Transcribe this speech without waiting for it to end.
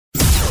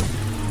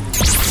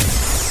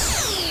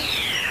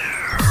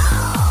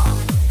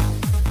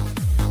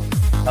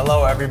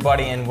Hello,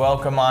 everybody, and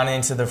welcome on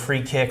into the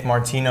Free Kick.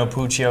 Martino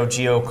Puccio,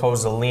 Gio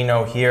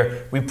Cozzolino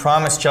here. We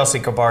promise Chelsea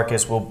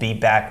Kabarkis will be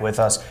back with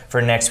us for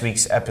next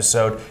week's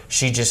episode.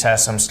 She just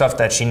has some stuff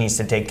that she needs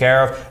to take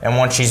care of, and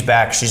once she's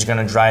back, she's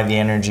going to drive the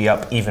energy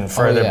up even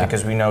further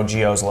because we know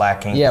Gio's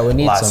lacking we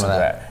need lots some of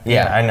that.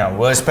 Yeah, I know.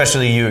 Well,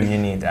 especially you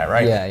need that,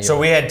 right? Yeah. So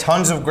we had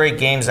tons of great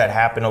games that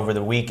happened over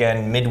the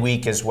weekend,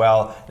 midweek as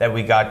well, that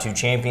we got to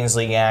Champions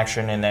League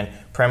action, and then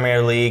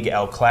Premier League,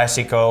 El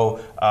Clasico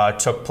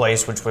took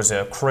place, which was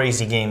a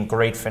crazy game.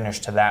 Great finish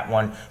to that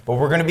one. But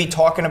we're going to be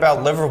talking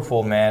about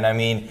Liverpool, man. I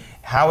mean,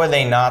 how are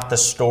they not the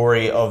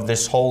story of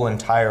this whole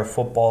entire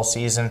football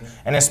season,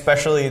 and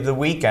especially the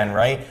weekend,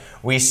 right?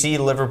 We see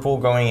Liverpool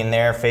going in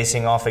there,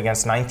 facing off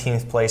against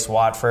 19th place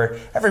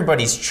Watford.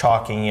 Everybody's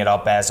chalking it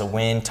up as a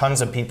win. Tons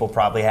of people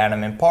probably had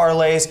them in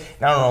parlays.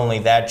 Not only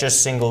that,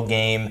 just single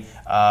game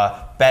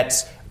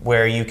bets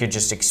where you could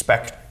just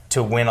expect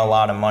to win a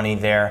lot of money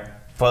there.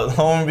 But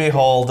lo and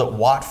behold,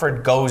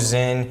 Watford goes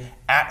in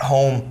at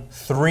home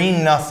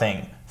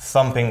 3-0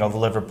 thumping of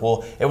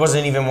Liverpool. It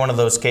wasn't even one of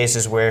those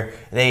cases where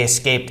they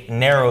escaped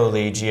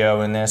narrowly,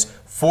 Gio, in this.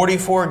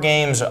 44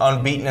 games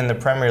unbeaten in the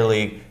Premier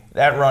League.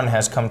 That run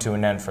has come to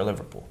an end for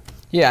Liverpool.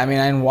 Yeah, I mean,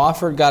 and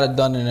Watford got it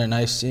done in a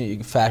nice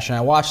fashion.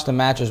 I watched the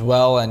match as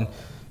well, and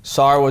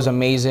Sarr was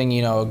amazing.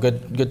 You know,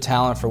 good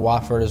talent for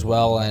Watford as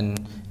well,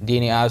 and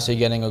Deeney obviously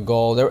getting a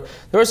goal. There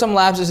were some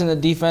lapses in the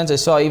defense. I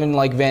saw even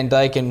like Van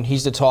Dijk, and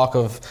he's the talk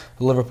of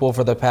Liverpool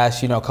for the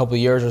past couple of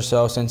years or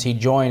so since he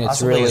joined. It's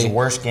possibly really his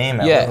worst game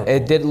at Liverpool.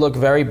 It did look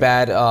very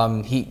bad.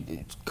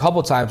 He a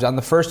couple times on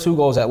the first 2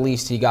 goals at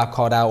least he got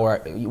caught out,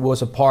 where he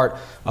was a part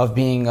of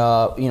being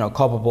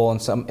culpable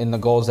in the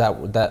goals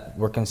that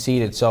were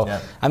conceded. So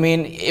I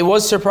mean, it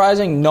was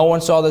surprising. No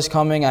one saw this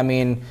coming. I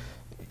mean,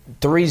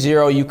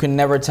 3-0, you can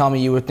never tell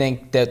me you would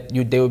think that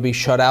they would be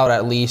shut out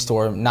at least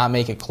or not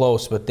make it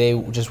close, but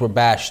they just were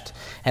bashed.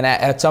 And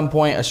at some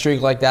point, a streak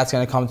like that's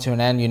going to come to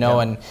an end,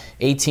 and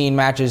 18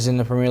 matches in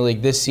the Premier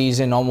League this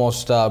season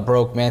almost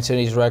broke Man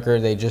City's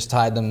record. They just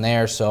tied them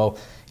there. So,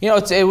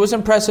 it was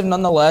impressive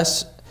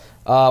nonetheless.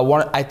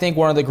 I think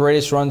one of the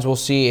greatest runs we'll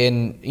see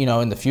in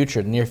the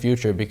future, near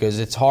future, because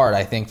it's hard,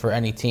 I think, for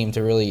any team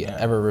to really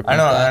ever repeat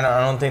that.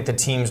 I don't think the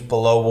teams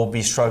below will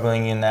be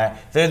struggling in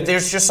that.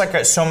 There's just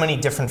so many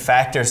different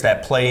factors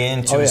that play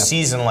into a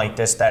season like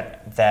this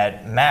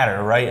that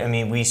matter, right? I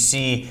mean, we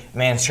see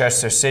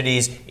Manchester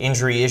City's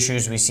injury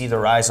issues. We see the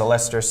rise of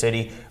Leicester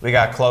City. We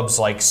got clubs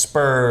like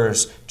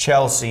Spurs,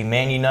 Chelsea,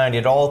 Man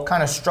United, all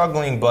kind of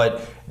struggling,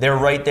 but they're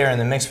right there in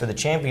the mix for the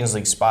Champions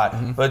League spot.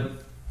 Mm-hmm. But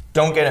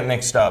don't get it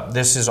mixed up.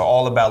 This is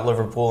all about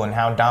Liverpool and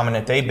how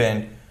dominant they've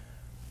been.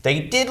 They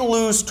did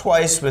lose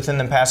twice within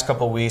the past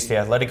couple of weeks. The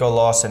Atletico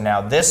loss and now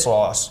this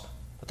loss,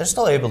 but they're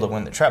still able to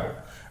win the treble,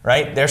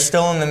 right? They're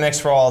still in the mix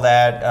for all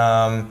that.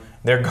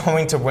 They're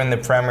going to win the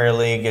Premier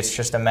League. It's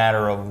just a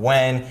matter of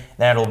when.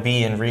 That'll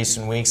be in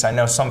recent weeks. I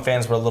know some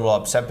fans were a little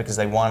upset because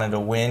they wanted to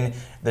win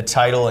the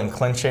title and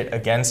clinch it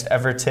against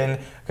Everton,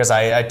 because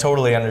I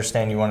totally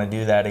understand you want to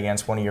do that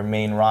against one of your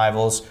main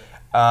rivals.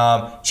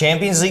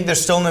 Champions League, they're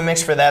still in the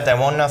mix for that. That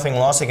 1-0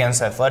 loss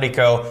against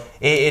Atletico,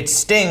 it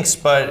stinks,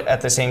 but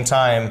at the same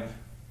time,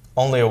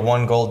 only a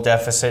 1-goal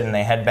deficit, and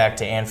they head back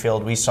to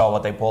Anfield. We saw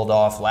what they pulled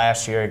off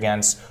last year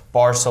against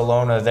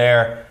Barcelona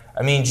there.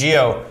 I mean,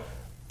 Gio,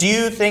 do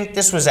you think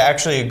this was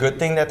actually a good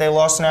thing that they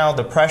lost now?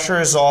 The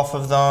pressure is off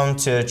of them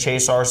to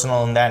chase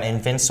Arsenal in that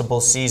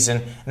invincible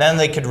season. And then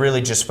they could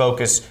really just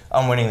focus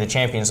on winning the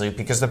Champions League,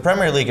 because the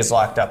Premier League is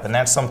locked up, and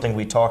that's something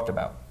we talked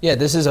about. Yeah,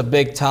 this is a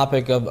big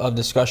topic of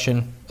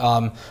discussion,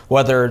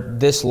 whether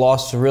this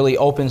loss really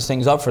opens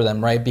things up for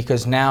them, right?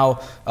 Because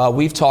now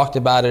we've talked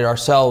about it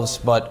ourselves,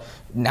 but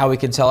now we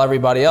can tell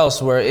everybody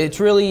else where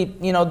it's really,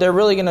 they're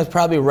really going to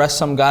probably rest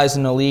some guys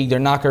in the league. They're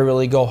not going to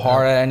really go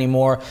hard at it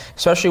anymore,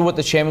 especially with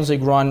the Champions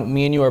League run.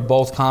 Me and you are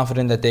both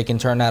confident that they can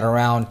turn that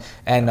around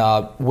and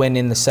win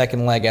in the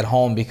second leg at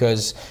home,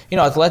 because,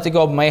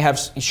 Atletico may have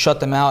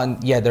shut them out,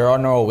 and there are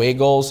no away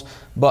goals.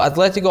 But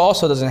Atletico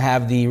also doesn't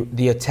have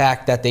the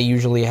attack that they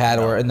usually had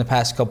or in the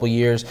past couple of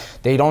years.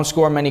 They don't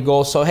score many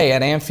goals. So, hey,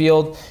 at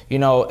Anfield,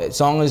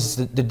 as long as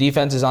the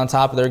defense is on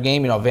top of their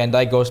game, Van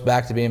Dijk goes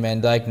back to being Van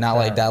Dijk, not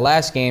like that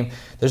last game,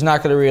 there's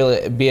not going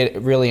to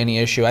really any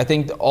issue. I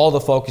think all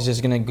the focus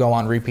is going to go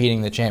on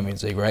repeating the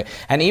Champions League, right?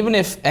 And even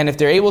if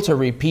they're able to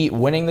repeat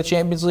winning the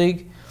Champions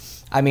League,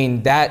 I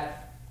mean, that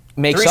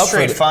makes up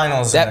for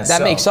finals.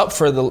 That makes up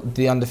for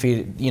the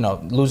undefeated,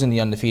 losing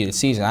the undefeated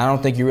season. I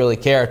don't think you really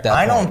care at that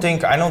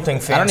point. I don't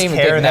think fans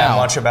care that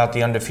much about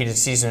the undefeated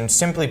season,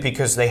 simply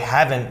because they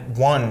haven't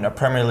won a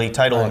Premier League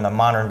title in the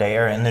modern day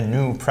era, in the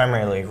new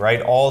Premier League,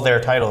 right? All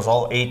their titles,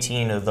 all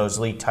 18 of those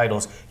league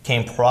titles,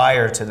 came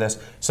prior to this.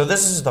 So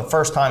this is the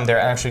first time they're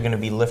actually going to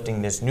be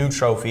lifting this new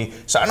trophy.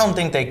 So I don't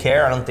think they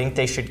care. I don't think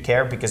they should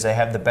care, because they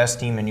have the best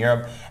team in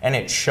Europe, and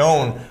it's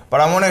shown. But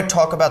I want to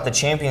talk about the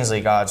Champions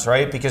League odds,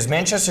 right? Because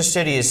Manchester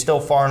City is still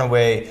far and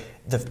away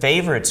the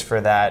favorites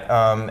for that,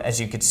 as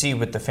you could see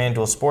with the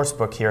FanDuel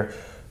Sportsbook here.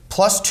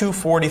 Plus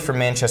 240 for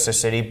Manchester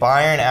City.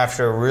 Bayern,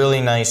 after a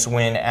really nice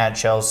win at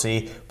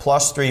Chelsea,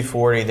 plus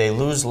 340. They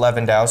lose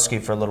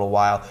Lewandowski for a little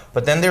while.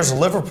 But then there's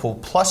Liverpool,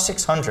 plus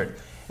 600.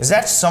 Is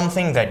that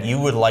something that you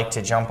would like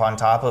to jump on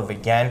top of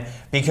again?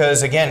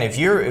 Because again, if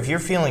you're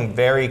feeling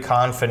very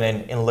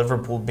confident in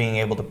Liverpool being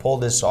able to pull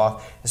this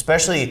off,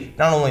 especially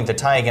not only the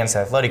tie against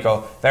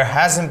Atletico, there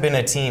hasn't been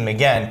a team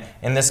again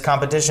in this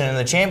competition in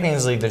the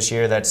Champions League this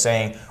year that's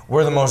saying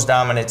we're the most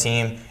dominant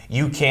team.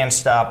 You can't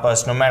stop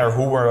us. No matter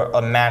who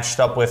we're matched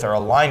up with or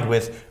aligned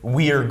with,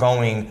 we are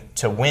going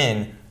to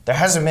win. There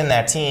hasn't been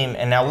that team,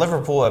 and now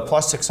Liverpool at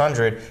plus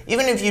 600.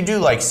 Even if you do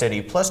like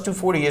City, plus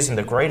 240 isn't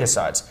the greatest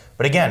odds.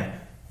 But again,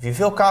 if you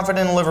feel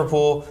confident in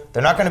Liverpool,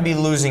 they're not going to be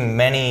losing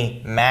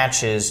many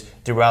matches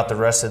throughout the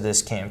rest of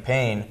this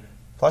campaign.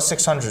 Plus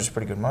 600 is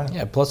pretty good money.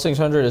 Yeah, plus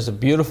 600 is a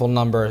beautiful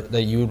number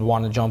that you would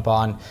want to jump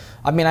on.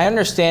 I mean, I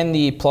understand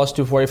the plus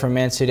 240 from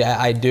Man City.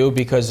 I do,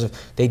 because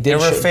they did. They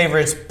were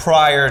favorites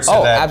prior to that.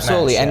 Oh,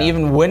 absolutely. match, and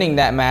even winning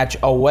that match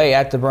away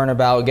at the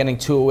Bernabeu, getting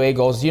 2 away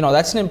goals,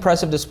 that's an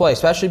impressive display,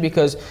 especially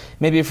because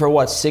maybe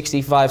for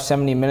 65,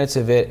 70 minutes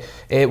of it,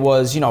 it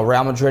was,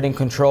 Real Madrid in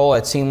control.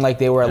 It seemed like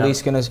they were at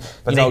least going to,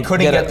 But they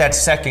couldn't get that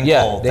second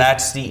goal.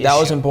 That's the issue. That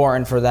was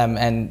important for them,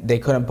 and they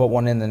couldn't put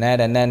one in the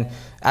net. And then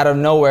out of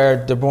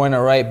nowhere, De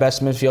Bruyne, right,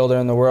 best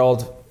midfielder in the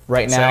world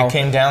right now. So it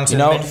came down to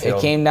midfield.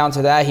 It came down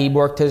to that. He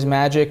worked his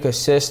magic,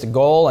 assist,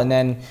 goal, and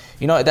then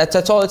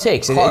that's all it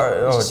takes.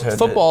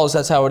 Football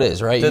that's how it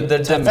is, right? The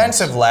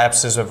defensive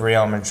lapses of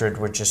Real Madrid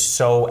were just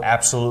so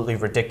absolutely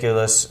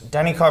ridiculous.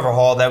 Dani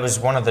Carvajal, that was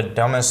one of the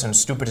dumbest and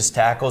stupidest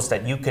tackles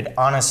that you could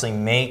honestly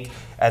make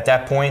at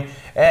that point.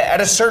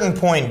 At a certain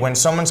point, when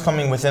someone's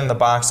coming within the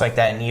box like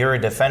that and you're a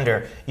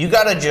defender, you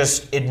got to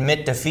just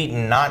admit defeat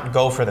and not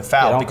go for the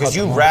foul, because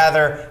you'd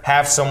rather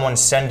have someone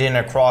send in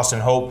a cross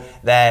and hope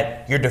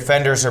that your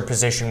defenders are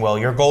positioned well,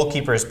 your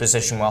goalkeeper is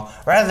positioned well,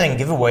 rather than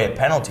give away a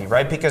penalty,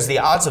 right? Because the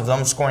odds of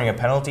them scoring a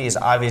penalty is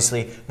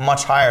obviously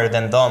much higher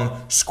than them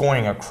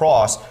scoring a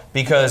cross,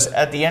 because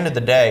at the end of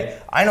the day,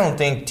 I don't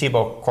think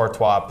Thibaut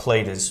Courtois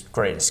played his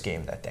greatest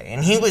game that day.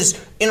 And he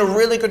was in a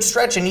really good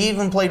stretch, and he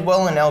even played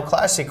well in El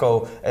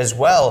Clasico as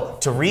well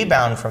to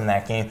rebound from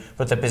that game.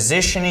 But the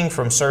positioning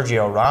from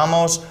Sergio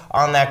Ramos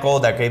on that goal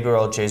that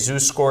Gabriel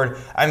Jesus scored,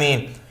 I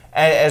mean,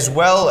 as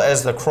well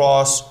as the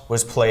cross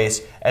was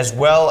placed, as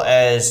well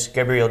as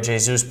Gabriel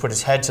Jesus put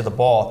his head to the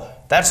ball,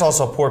 that's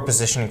also poor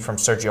positioning from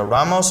Sergio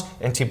Ramos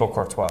and Thibaut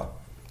Courtois.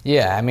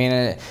 Yeah, I mean,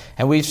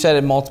 and we've said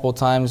it multiple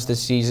times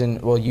this season.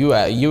 Well, you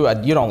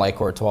don't like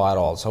Courtois at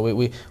all, so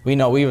we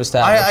know we've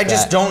established. I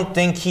just don't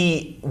think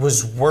he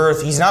was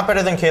worth. He's not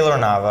better than Keylor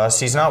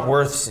Navas. He's not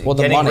worth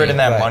getting rid of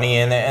that money.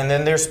 And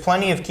then there's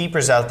plenty of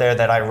keepers out there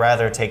that I'd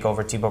rather take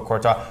over Thibaut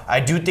Courtois.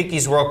 I do think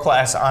he's world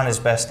class on his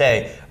best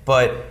day,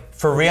 but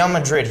for Real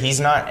Madrid, he's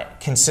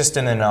not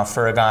consistent enough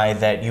for a guy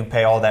that you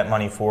pay all that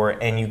money for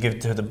and you give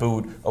to the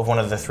boot of one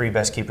of the 3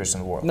 best keepers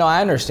in the world. No,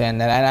 I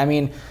understand that. And I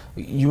mean,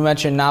 you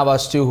mentioned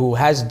Navas too, who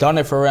has done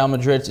it for Real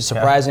Madrid. It's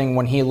surprising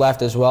when he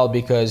left as well,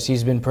 because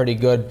he's been pretty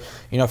good,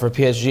 for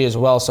PSG as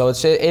well. So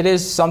it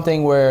is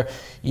something where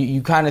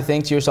you kind of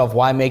think to yourself,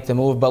 why make the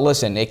move? But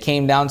listen, it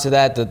came down to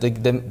that.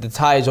 The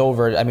tie is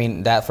over. I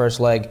mean, that first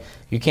leg,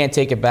 you can't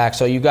take it back.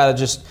 So you got to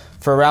just,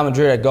 for Real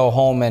Madrid, to go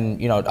home and,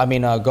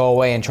 go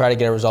away and try to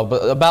get a result.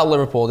 But about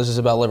Liverpool, this is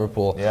about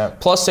Liverpool. Yeah.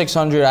 Plus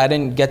 600, I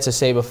didn't get to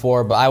say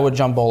before, but I would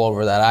jump all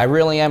over that. I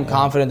really am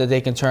confident that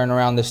they can turn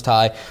around this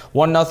tie.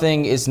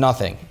 1-0 is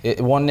nothing.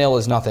 1-0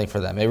 is nothing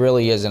for them. It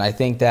really is. And I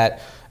think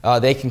that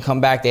they can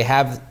come back. They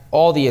have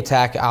all the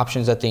attack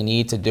options that they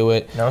need to do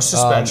it. No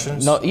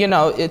suspensions.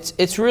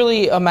 It's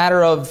really a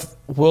matter of,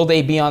 will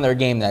they be on their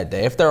game that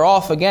day? If they're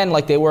off again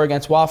like they were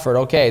against Watford,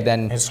 okay,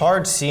 then it's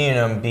hard seeing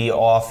them be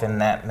off in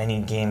that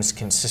many games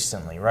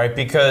consistently, right?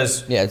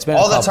 Because it's been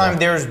all the time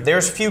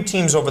there's few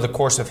teams over the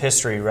course of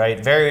history,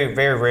 right? Very,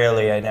 very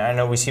rarely. I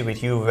know we see it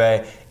with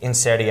Juve in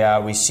Serie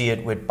A, we see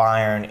it with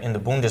Bayern in the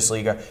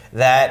Bundesliga,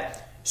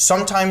 that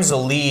sometimes a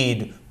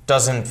lead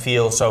doesn't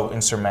feel so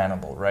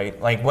insurmountable,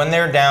 right? Like when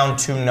they're down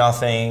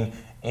 2-0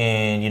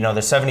 in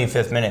the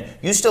 75th minute,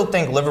 you still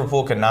think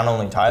Liverpool can not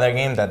only tie that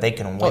game, that they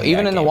can win. Well,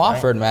 even in the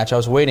Watford match, I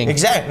was waiting.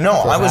 Exactly. No,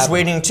 I was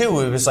waiting too.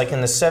 It was like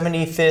in the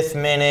 75th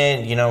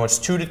minute, it's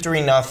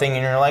 2-3-0,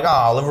 and you're like,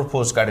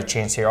 Liverpool's got a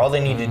chance here. All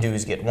they need to do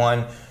is get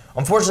one.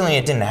 Unfortunately,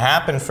 it didn't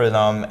happen for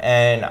them,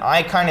 and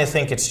I kind of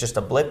think it's just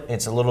a blip.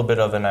 It's a little bit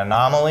of an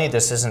anomaly.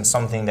 This isn't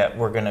something that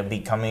we're going to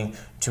be coming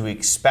to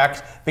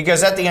expect,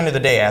 because at the end of the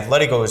day,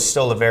 Atletico is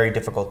still a very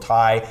difficult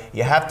tie.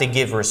 You have to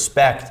give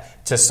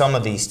respect to some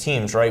of these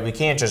teams, right? We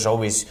can't just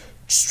always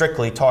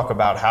strictly talk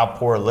about how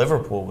poor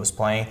Liverpool was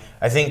playing.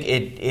 I think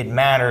it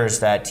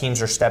matters that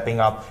teams are stepping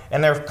up,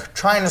 and they're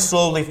trying to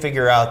slowly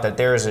figure out that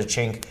there is a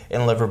chink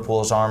in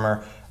Liverpool's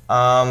armor.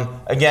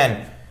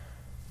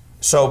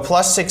 So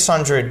plus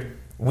 600,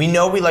 we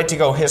know we like to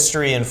go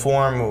history and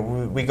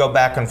form. We go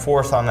back and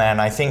forth on that,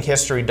 and I think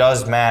history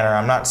does matter.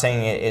 I'm not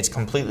saying it's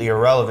completely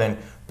irrelevant,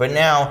 but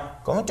now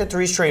going to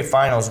 3 straight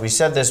finals, we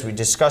said this, we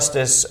discussed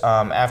this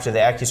after the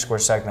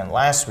AccuScore segment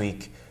last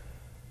week.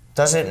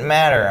 does it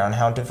matter on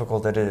how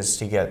difficult it is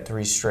to get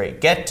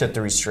to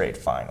three straight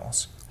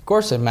finals? Of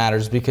course it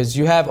matters, because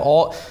you have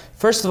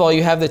first of all,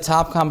 you have the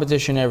top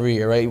competition every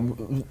year, right?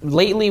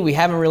 Lately, we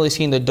haven't really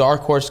seen the dark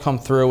horse come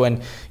through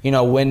and,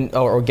 win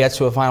or get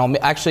to a final.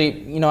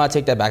 Actually, I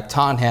take that back.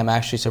 Tottenham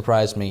actually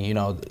surprised me,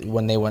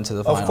 when they went to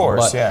the final. Of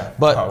course, yeah.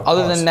 But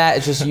other than that,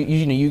 it's just,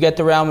 you get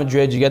the Real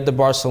Madrid, you get the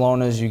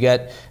Barcelonas, you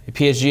get the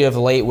PSG of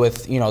late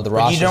with, the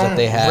rosters that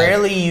they have.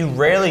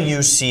 Rarely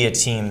you see a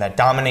team that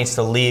dominates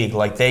the league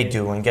like they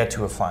do and get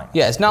to a final.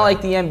 Yeah, it's not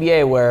like the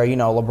NBA where,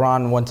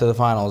 LeBron went to the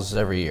finals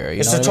every year.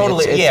 It's a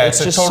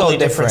totally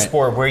different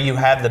sport where you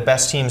have the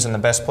best teams and the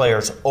best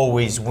players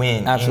always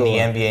win. Absolutely.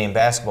 In the NBA and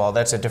basketball.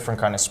 That's a different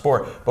kind of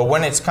sport. But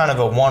when it's kind of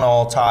a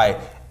one-all tie,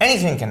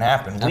 anything can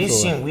happen.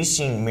 Absolutely. We've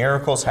seen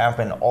miracles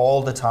happen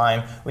all the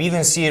time. We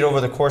even see it over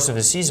the course of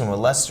a season with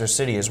Leicester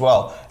City as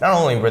well. Not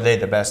only were they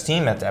the best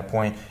team at that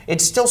point,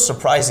 it's still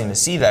surprising to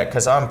see that,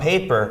 because on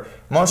paper,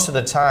 most of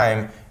the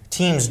time,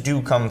 teams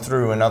do come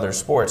through in other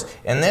sports.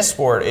 In this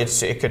sport,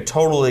 it could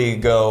totally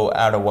go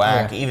out of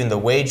whack. Yeah. Even the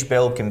wage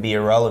bill can be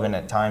irrelevant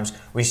at times.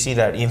 We see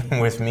that even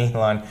with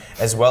Milan,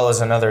 as well as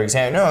another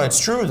example. No, it's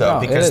true though,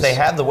 because they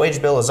have the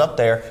wage bill is up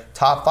there,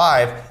 top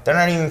 5. They're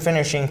not even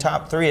finishing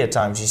top 3 at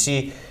times. You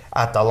see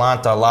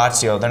Atalanta,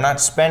 Lazio, they're not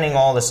spending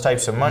all this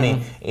types of money.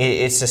 Mm-hmm.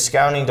 It's a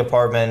scouting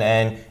department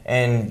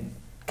and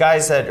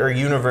guys that are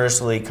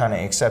universally kind of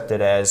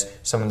accepted as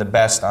some of the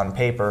best on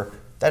paper.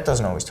 That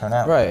doesn't always turn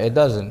out. Right, it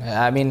doesn't.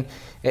 I mean,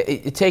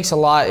 it takes a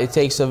lot. It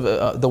takes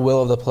the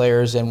will of the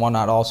players and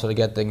whatnot also to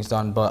get things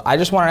done. But I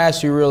just want to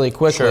ask you really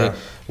quickly, Sure.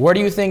 Where do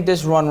you think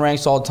this run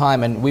ranks all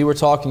time? And we were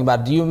talking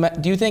about, do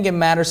you think it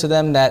matters to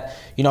them that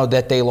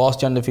that they lost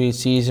the undefeated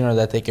season, or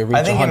that they could reach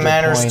 100 points? I think it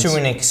matters to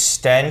an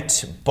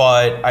extent,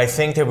 but I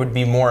think they would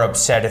be more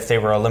upset if they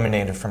were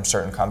eliminated from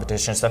certain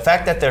competitions. The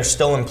fact that they're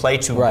still in play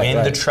to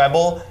win the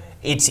treble,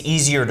 it's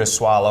easier to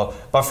swallow.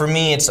 But for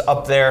me, it's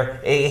up there.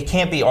 It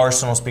can't be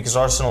Arsenal's, because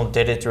Arsenal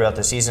did it throughout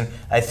the season.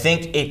 I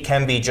think it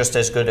can be just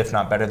as good, if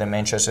not better, than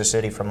Manchester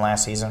City from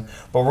last season.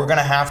 But we're going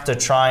to have to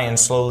try and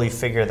slowly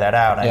figure that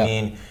out. Yeah. I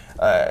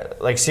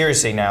mean,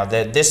 seriously now,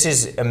 that this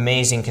is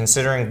amazing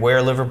considering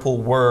where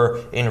Liverpool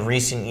were in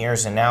recent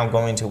years and now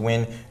going to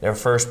win their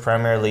first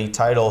Premier League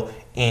title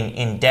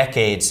in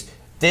decades.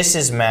 This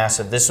is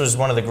massive. This was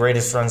one of the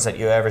greatest runs that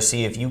you ever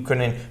see. If you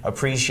couldn't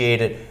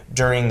appreciate it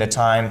during the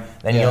time,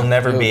 then you'll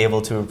never be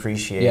able to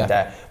appreciate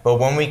that. But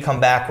when we come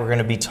back, we're going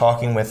to be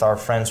talking with our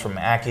friends from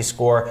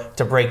AccuScore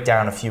to break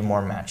down a few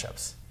more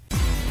matchups.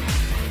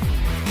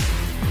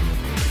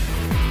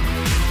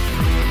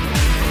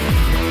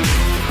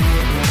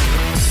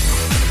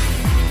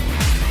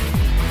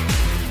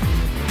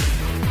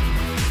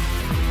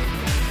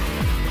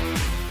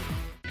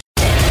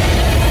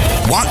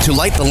 Want to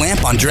light the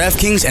lamp on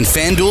DraftKings and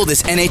FanDuel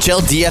this NHL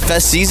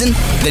DFS season?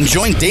 Then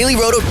join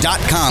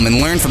DailyRoto.com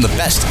and learn from the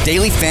best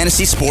daily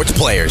fantasy sports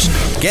players.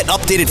 Get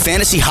updated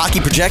fantasy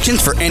hockey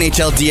projections for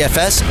NHL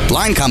DFS,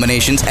 line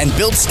combinations, and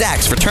build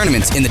stacks for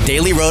tournaments in the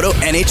Daily Roto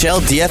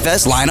NHL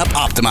DFS Lineup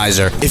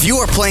Optimizer. If you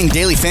are playing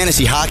daily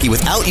fantasy hockey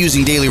without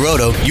using Daily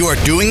Roto, you are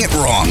doing it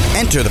wrong.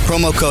 Enter the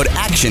promo code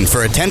ACTION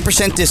for a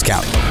 10%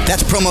 discount.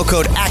 That's promo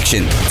code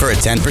ACTION for a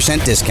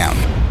 10% discount.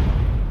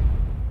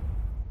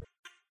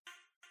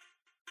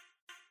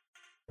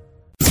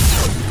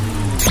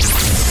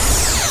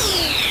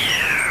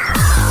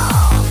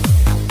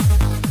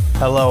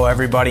 Hello,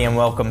 everybody, and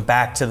welcome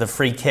back to The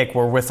Free Kick.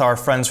 We're with our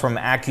friends from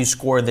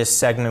AccuScore this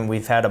segment.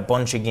 We've had a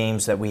bunch of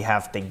games that we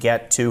have to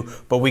get to,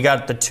 but we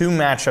got the 2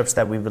 matchups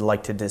that we would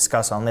like to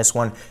discuss on this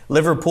one.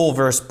 Liverpool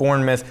versus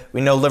Bournemouth. We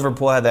know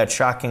Liverpool had that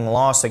shocking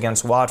loss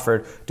against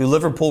Watford. Do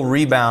Liverpool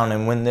rebound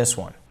and win this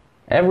one?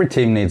 Every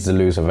team needs to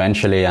lose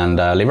eventually, and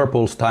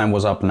Liverpool's time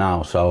was up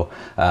now, so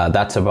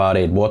that's about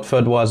it.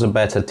 Watford was a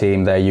better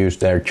team. They used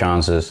their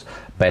chances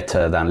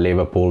better than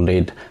Liverpool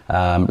did.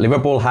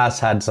 Liverpool has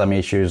had some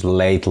issues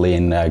lately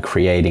in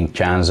creating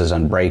chances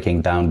and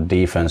breaking down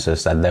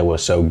defenses that they were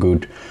so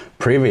good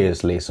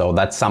previously, so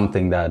that's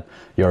something that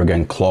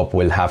Jurgen Klopp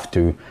will have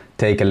to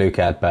take a look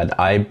at, but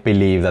I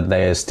believe that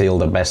they are still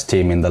the best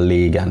team in the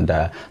league, and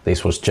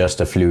this was just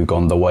a fluke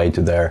on the way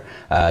to their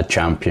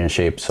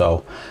championship.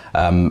 So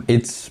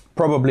it's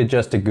probably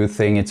just a good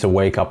thing. It's a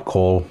wake-up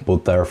call.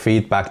 Put their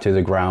feet back to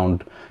the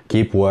ground,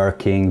 keep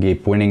working,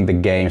 keep winning the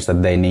games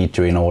that they need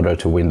to in order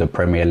to win the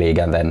Premier League,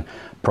 and then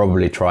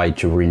probably try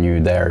to renew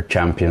their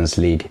Champions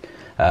League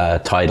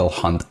title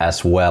hunt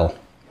as well.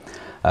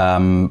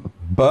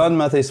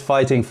 Bournemouth is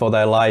fighting for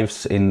their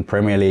lives in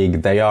Premier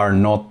League. They are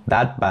not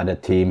that bad a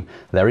team.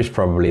 There is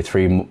probably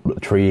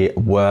three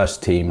worse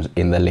teams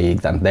in the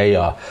league than they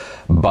are,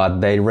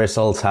 but their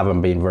results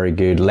haven't been very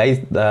good.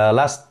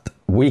 Last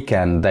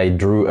weekend they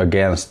drew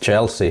against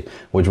Chelsea,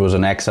 which was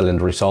an excellent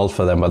result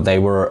for them, but they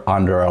were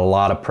under a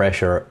lot of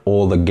pressure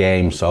all the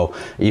game, so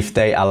if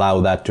they allow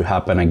that to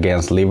happen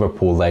against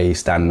Liverpool, they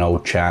stand no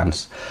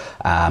chance.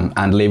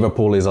 And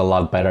Liverpool is a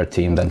lot better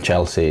team than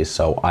Chelsea,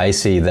 so I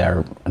see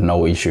there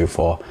no issue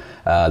for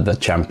the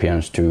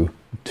champions to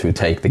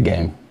take the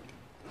game.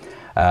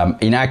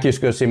 In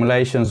AccuScore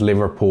simulations,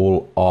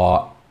 Liverpool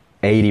are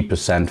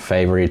 80%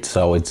 favorite,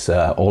 so it's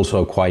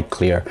also quite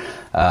clear.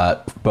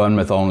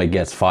 Bournemouth only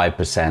gets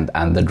 5%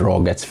 and the draw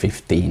gets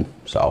 15%.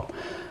 So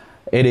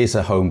it is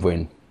a home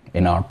win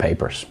in our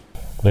papers.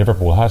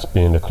 Liverpool has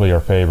been the clear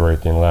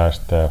favorite in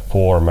last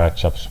 4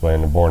 matchups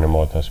when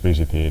Bournemouth has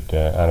visited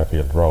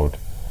Anfield Road.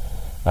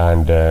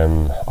 And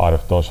out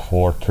of those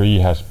 4, 3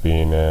 has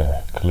been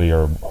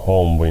clear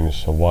home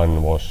wins.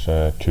 1 was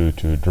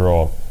 2-2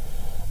 draw.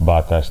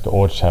 But as the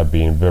odds have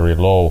been very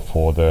low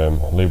for the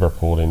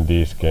Liverpool in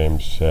these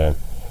games, the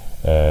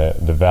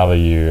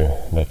value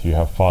that you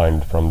have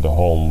found from the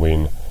home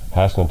win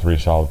has not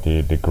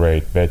resulted in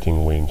great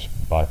betting wins,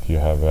 but you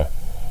have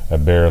a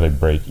barely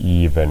break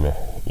even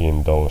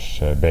in those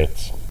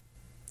bets.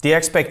 The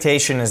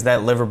expectation is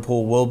that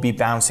Liverpool will be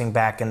bouncing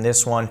back in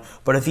this one,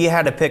 but if you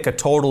had to pick a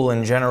total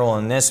in general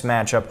in this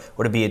matchup,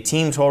 would it be a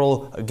team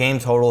total, a game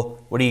total?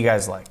 What do you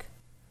guys like?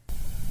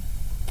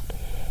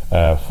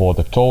 For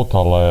the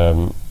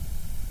total,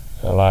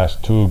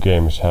 last 2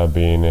 games have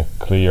been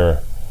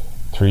clear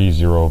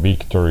 3-0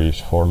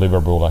 victories for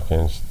Liverpool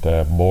against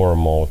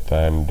Bournemouth.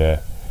 And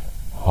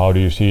how do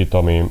you see,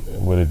 Tommy?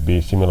 Will it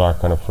be similar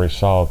kind of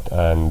result,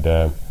 and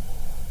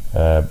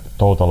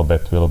total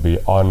bet will be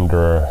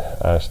under,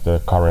 as the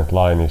current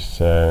line is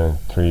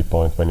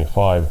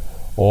 3.25,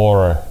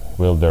 or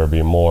will there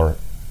be more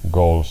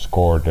goals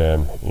scored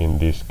in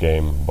this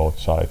game, both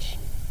sides?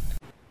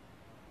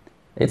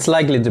 It's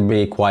likely to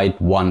be quite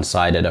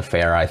one-sided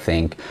affair, I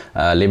think.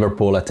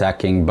 Liverpool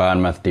attacking,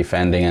 Bournemouth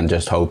defending, and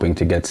just hoping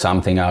to get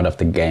something out of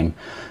the game.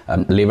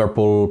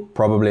 Liverpool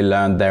probably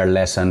learned their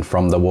lesson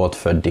from the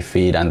Watford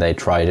defeat, and they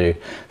try to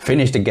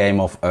finish the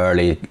game off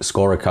early,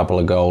 score a couple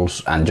of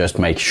goals, and just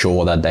make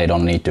sure that they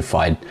don't need to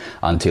fight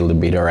until the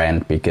bitter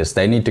end, because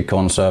they need to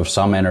conserve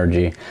some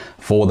energy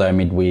for their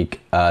midweek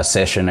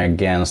session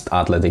against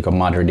Atletico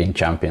Madrid in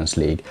Champions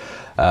League.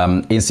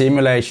 In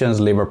simulations,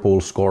 Liverpool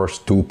scores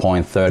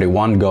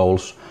 2.31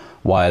 goals,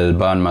 while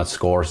Bournemouth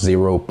scores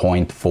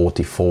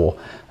 0.44.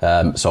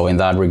 So in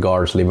that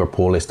regards,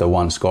 Liverpool is the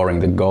one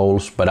scoring the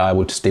goals, but I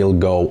would still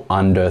go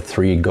under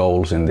 3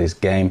 goals in this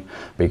game,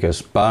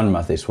 because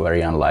Bournemouth is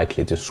very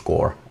unlikely to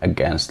score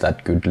against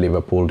that good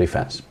Liverpool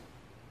defense.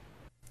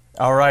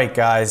 All right,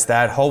 guys,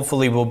 that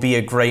hopefully will be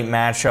a great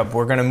matchup.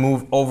 We're going to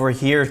move over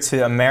here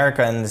to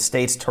America in the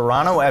States.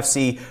 Toronto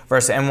FC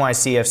versus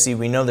NYCFC.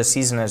 We know the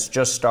season has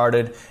just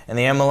started, and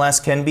the MLS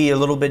can be a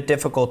little bit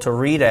difficult to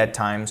read at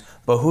times,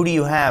 but who do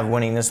you have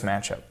winning this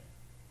matchup?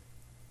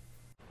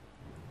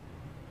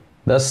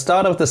 The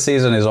start of the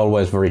season is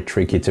always very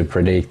tricky to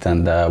predict,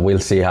 and we'll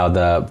see how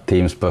the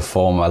teams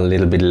perform a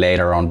little bit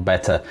later on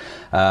better.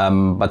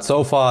 But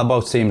so far,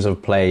 both teams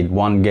have played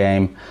 1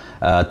 game.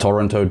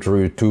 Toronto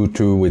drew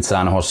 2-2 with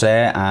San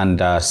Jose,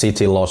 and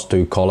City lost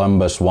to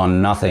Columbus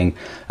 1-0.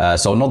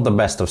 So not the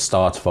best of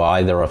starts for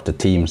either of the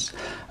teams.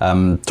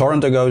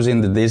 Toronto goes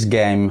into this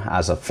game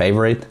as a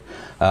favorite.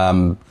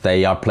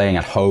 They are playing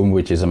at home,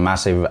 which is a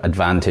massive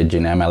advantage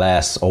in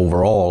MLS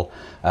overall.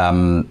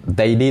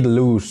 They did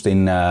lose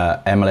in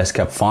MLS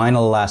Cup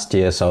final last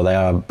year, so they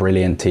are a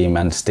brilliant team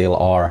and still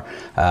are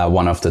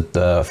one of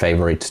the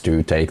favorites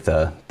to take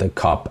the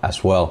cup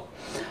as well.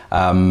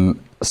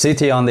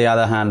 City, on the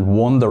other hand,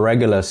 won the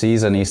regular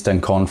season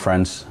Eastern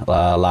Conference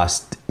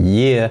last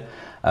year,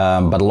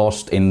 but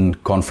lost in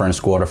conference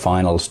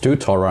quarterfinals to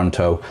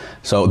Toronto,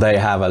 so they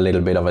have a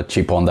little bit of a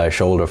chip on their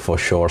shoulder for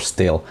sure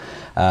still.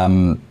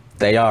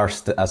 They are,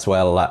 as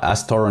well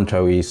as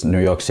Toronto is,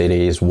 New York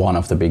City is one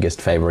of the biggest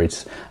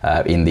favorites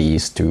in the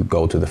East to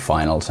go to the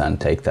finals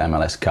and take the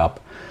MLS Cup.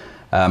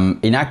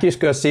 In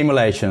AccuScore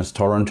simulations,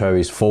 Toronto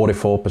is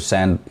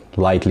 44%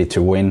 likely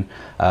to win,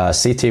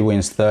 City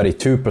wins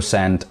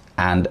 32%,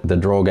 and the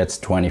draw gets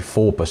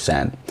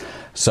 24%.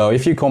 So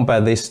if you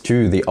compare this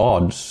to the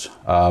odds,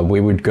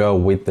 we would go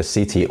with the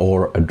City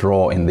or a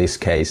draw in this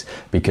case,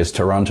 because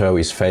Toronto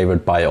is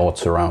favored by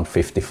odds around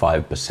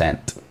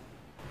 55%.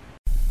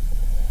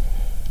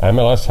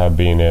 MLS have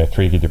been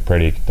tricky to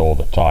predict all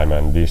the time,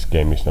 and this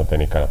game is not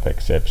any kind of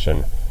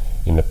exception.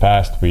 In the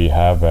past, we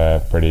have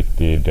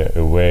predicted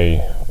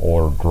away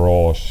or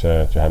draws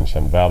to have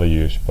some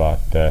values,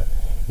 but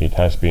it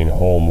has been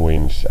home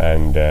wins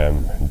and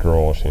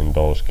draws in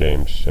those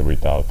games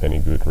without any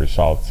good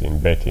results in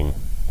betting.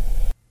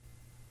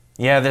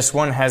 Yeah, this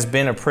one has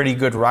been a pretty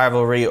good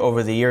rivalry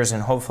over the years,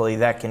 and hopefully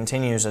that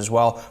continues as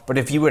well. But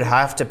if you would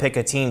have to pick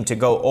a team to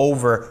go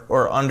over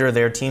or under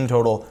their team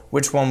total,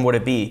 which one would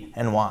it be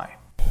and why?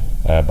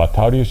 But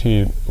how do you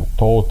see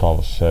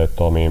totals,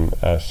 Tommy,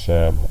 as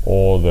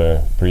all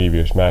the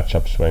previous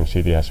matchups when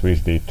City has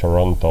visited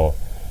Toronto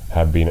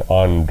have been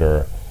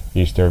under?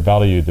 Is there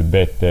value to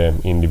bet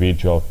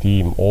individual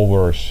team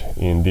overs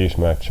in this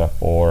matchup,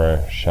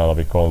 or shall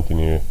we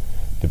continue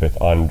to bet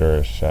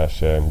unders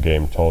as a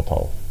game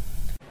total?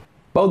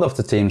 both of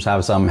the teams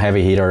have some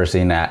heavy hitters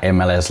in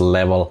MLS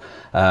level.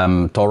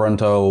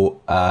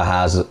 Toronto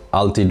has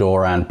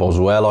Altidore and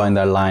Pozuelo in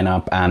their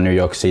lineup, and New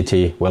York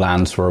City will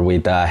answer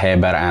with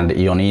Heber and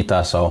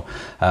Ionita, so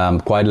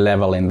quite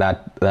level in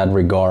that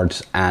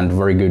regards, and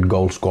very good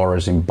goal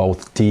scorers in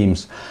both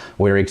teams.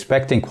 We're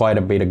expecting quite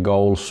a bit of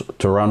goals.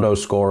 Toronto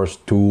scores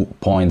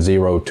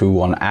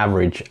 2.02 on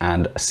average,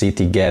 and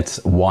City gets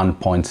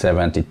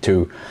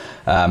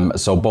 1.72.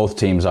 So both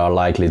teams are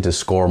likely to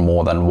score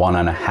more than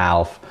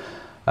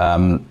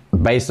 1.5.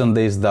 Based on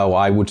this, though,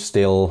 I would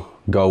still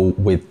go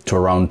with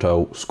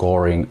Toronto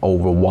scoring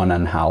over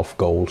 1.5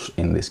 goals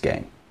in this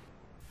game.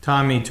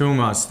 Tommy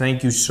Tumas,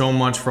 thank you so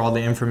much for all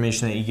the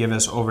information that you give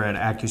us over at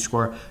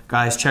AccuScore.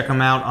 Guys, check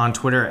them out on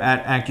Twitter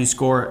at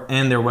AccuScore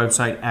and their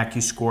website,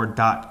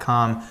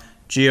 accuscore.com.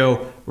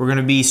 Gio, we're going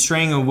to be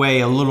straying away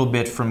a little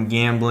bit from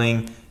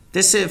gambling.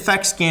 This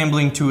affects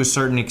gambling to a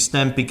certain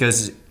extent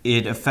because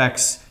it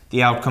affects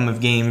the outcome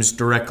of games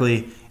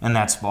directly, and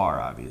that's VAR,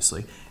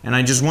 obviously. And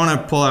I just want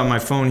to pull out my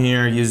phone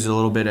here, use it a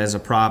little bit as a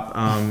prop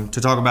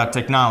to talk about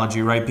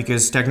technology, right?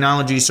 Because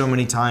technology so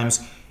many times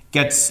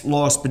gets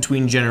lost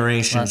between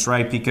generations,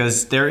 right?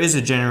 Because there is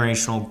a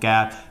generational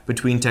gap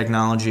between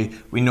technology.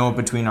 We know it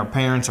between our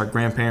parents, our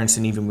grandparents,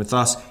 and even with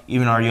us,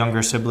 even our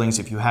younger siblings,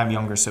 if you have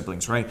younger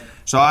siblings, right?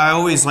 So I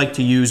always like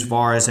to use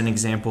VAR as an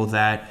example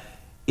that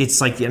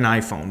it's like an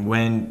iPhone.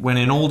 When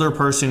an older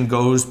person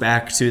goes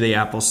back to the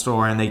Apple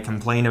store and they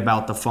complain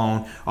about the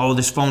phone, oh,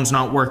 this phone's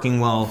not working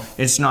well,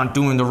 it's not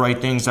doing the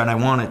right things that I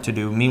want it to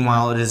do.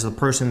 Meanwhile, it is the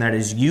person that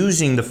is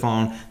using the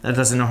phone that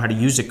doesn't know how to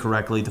use it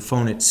correctly. The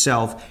phone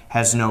itself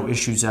has no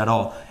issues at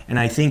all. And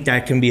I think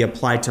that can be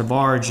applied to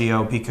VAR,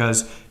 Gio,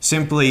 because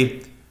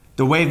simply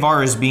the way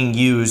VAR is being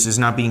used is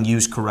not being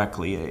used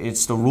correctly.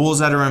 It's the rules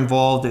that are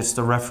involved. It's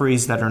the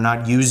referees that are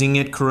not using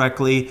it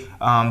correctly.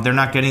 They're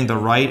not getting the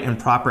right and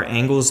proper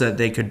angles that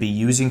they could be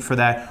using for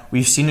that.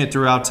 We've seen it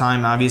throughout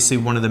time. Obviously,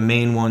 one of the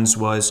main ones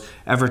was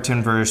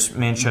Everton versus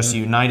Manchester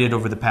United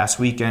over the past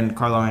weekend.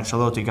 Carlo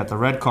Ancelotti got the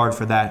red card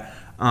for that,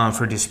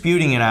 for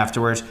disputing it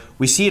afterwards.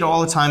 We see it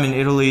all the time in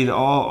Italy,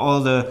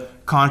 all the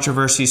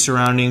controversy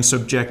surrounding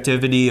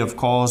subjectivity of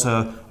calls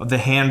of the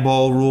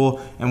handball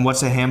rule and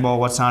what's a handball,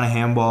 what's not a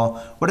handball.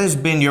 What has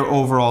been your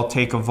overall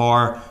take of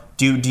VAR?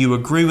 Do you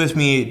agree with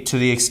me to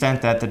the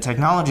extent that the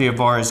technology of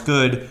VAR is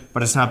good,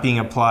 but it's not being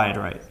applied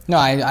right? No,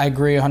 I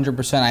agree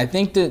 100%. I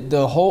think that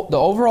the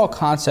overall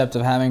concept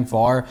of having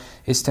VAR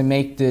is to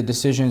make the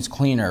decisions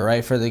cleaner,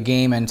 right, for the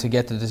game and to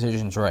get the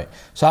decisions right.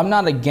 So I'm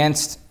not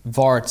against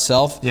VAR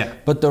itself,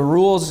 but the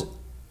rules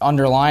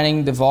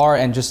underlining the VAR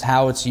and just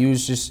how it's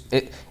used,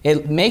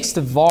 it makes the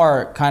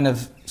VAR kind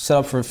of set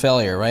up for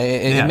failure,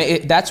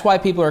 right? That's why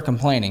people are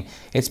complaining.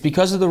 It's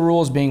because of the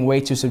rules being way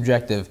too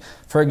subjective.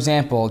 For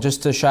example,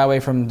 just to shy away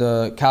from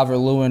the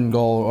Calvert-Lewin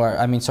goal,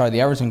 the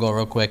Everton goal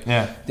real quick.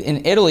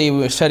 In Italy,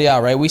 we Serie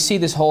A, right? We see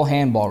this whole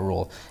handball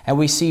rule, and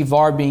we see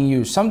VAR being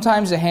used.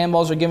 Sometimes the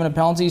handballs are given a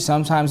penalty,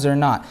 sometimes they're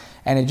not.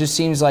 And it just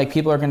seems like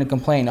people are going to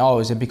complain, oh,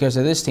 is it because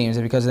of this team? Is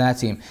it because of that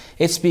team?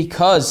 It's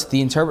because the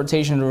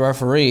interpretation of the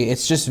referee,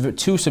 it's just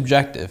too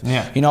subjective.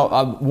 You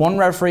know, one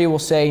referee will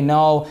say,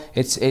 no,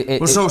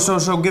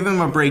 So give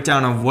him a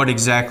breakdown of what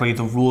exactly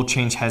the rule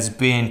change has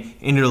been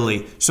in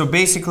Italy. So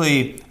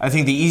basically, I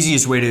think the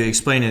easiest way to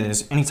explain it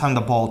is anytime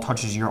the ball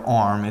touches your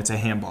arm, it's a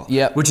handball.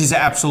 Which is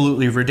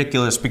absolutely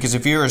ridiculous because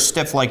if you're a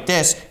stiff like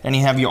this and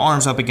you have your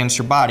arms up against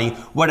your body,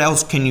 what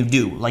else can you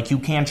do? Like you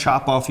can't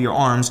chop off your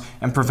arms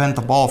and prevent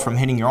the ball from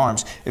hitting your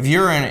arms. If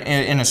you're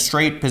in a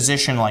straight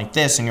position like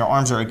this and your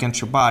arms are against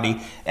your body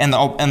and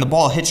the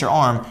ball hits your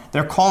arm,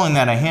 they're calling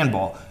that a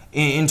handball.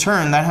 In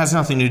turn, that has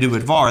nothing to do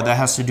with VAR. That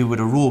has to do with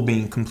a rule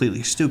being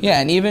completely stupid. Yeah,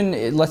 and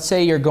even let's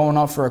say you're going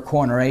up for a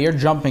corner, right? You're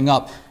jumping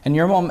up, and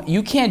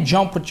you can't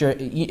jump with your.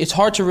 It's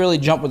hard to really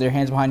jump with your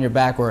hands behind your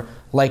back or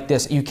like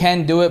this. You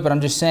can do it, but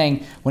I'm just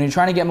saying when you're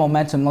trying to get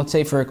momentum, let's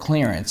say for a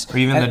clearance, or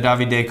even the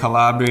Davide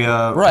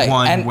Calabria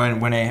one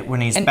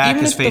when his back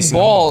is facing. Even if the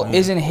ball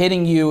isn't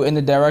hitting you in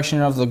the direction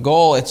of the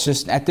goal, it's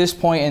just at this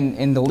point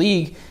in the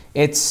league,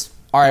 it's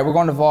all right. We're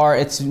going to VAR.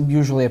 It's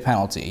usually a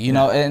penalty, you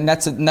know, and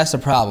that's a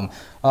problem.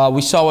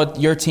 We saw with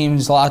your team,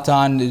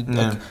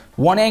 Zlatan.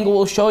 One angle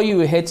will show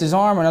you it hits his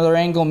arm, another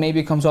angle maybe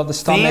it comes off the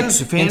stomach.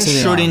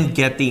 Fans shouldn't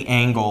get the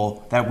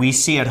angle that we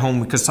see at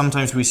home because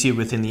sometimes we see it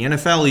within the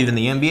NFL, even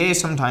the NBA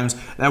sometimes,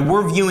 that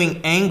we're viewing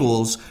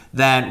angles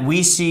that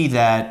we see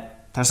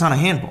that's not a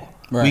handball.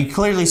 We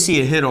clearly see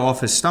it hit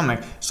off his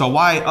stomach. So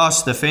why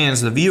us, the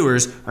fans, the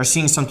viewers, are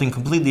seeing something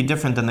completely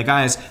different than the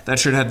guys that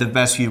should have the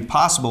best view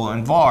possible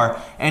in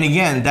VAR? And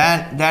again,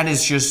 that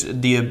is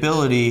just the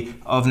ability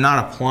of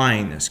not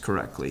applying this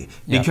correctly.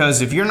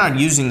 Because if you're not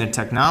using the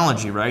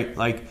technology, right,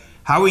 like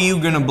how are you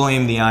going to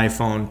blame the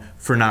iPhone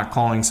for not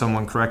calling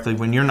someone correctly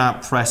when you're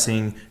not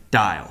pressing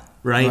dial,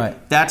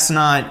 right? That's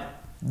not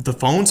the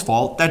phone's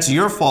fault. That's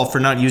your fault for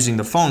not using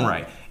the phone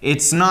right.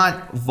 it's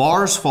not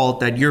VAR's fault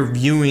that you're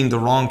viewing the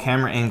wrong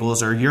camera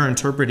angles or you're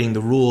interpreting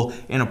the rule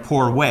in a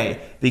poor way.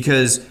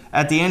 Because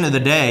at the end of the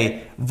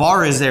day,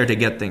 VAR is there to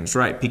get things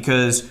right.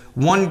 Because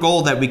one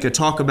goal that we could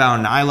talk about,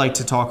 and I like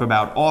to talk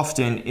about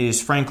often, is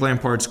Frank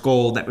Lampard's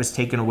goal that was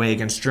taken away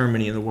against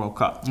Germany in the World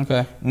Cup.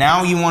 Okay.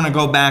 Now you want to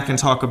go back and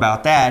talk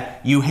about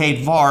that. You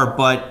hate VAR,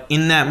 but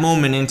in that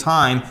moment in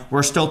time,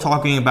 we're still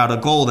talking about a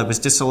goal that was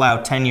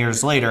disallowed 10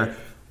 years later.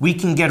 We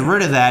can get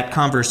rid of that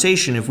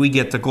conversation if we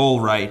get the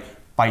goal right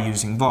by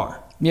using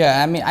VAR.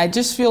 Yeah, I mean, I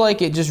just feel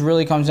like it just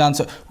really comes down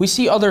to, we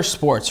see other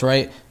sports,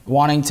 right,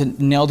 wanting to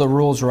nail the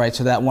rules right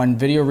so that when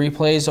video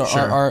replays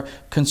are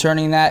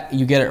concerning that,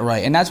 you get it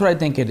right. And that's what I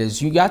think it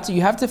is. You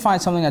have to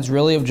find something that's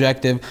really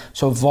objective.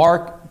 So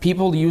VAR,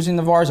 people using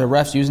the VARs or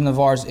refs using the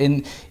VARs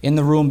in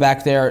the room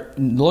back there,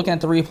 looking at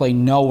the replay,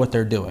 know what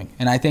they're doing.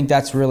 And I think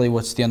that's really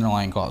what's the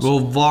underlying cause. Will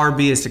VAR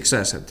be a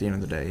success at the end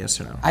of the day,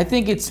 yes or no? I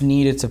think it's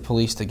needed to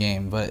police the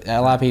game, but a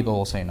lot of people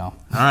will say no. All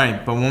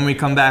right, but when we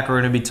come back, we're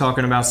going to be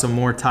talking about some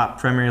more top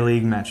Premier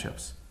League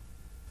matchups.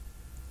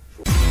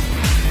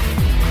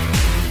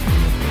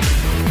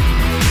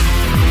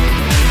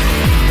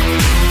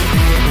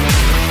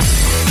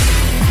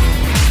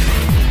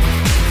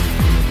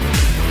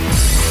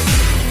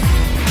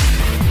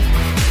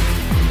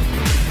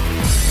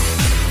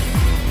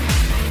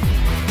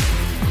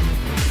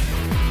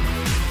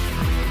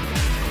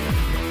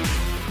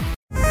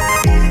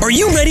 Are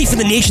you ready for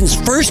the nation's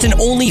first and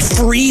only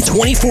free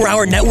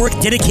 24-hour network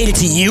dedicated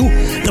to you,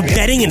 the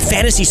betting and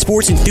fantasy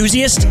sports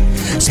enthusiast?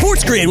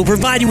 SportsGrid will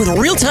provide you with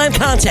real-time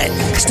content,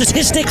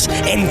 statistics,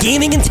 and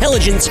gaming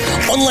intelligence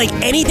unlike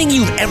anything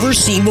you've ever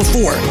seen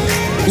before.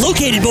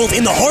 Located both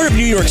in the heart of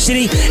New York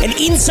City and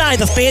inside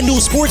the FanDuel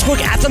Sportsbook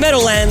at the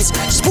Meadowlands,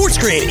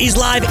 SportsGrid is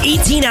live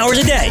 18 hours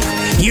a day,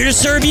 here to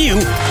serve you,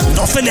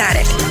 the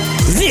fanatic.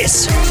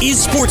 This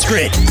is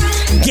SportsGrid.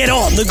 Get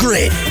on the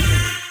grid.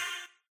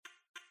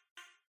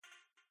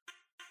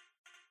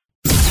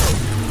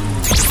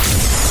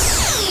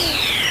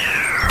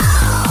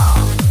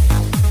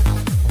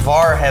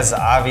 VAR has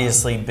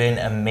obviously been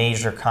a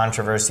major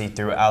controversy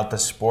throughout the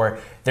sport.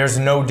 There's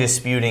no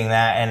disputing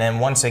that. And then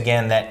once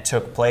again, that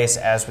took place,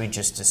 as we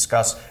just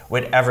discussed,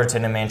 with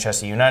Everton and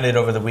Manchester United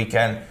over the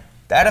weekend.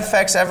 That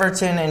affects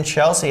Everton and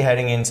Chelsea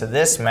heading into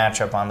this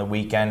matchup on the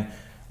weekend.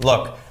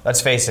 Look,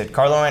 let's face it,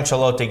 Carlo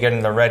Ancelotti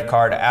getting the red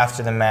card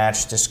after the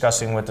match,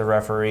 discussing with the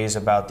referees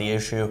about the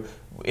issue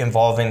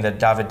involving the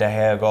David De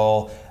Gea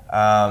goal,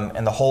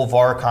 and the whole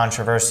VAR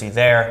controversy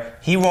there.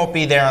 He won't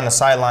be there on the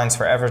sidelines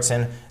for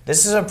Everton.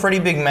 This is a pretty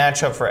big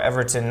matchup for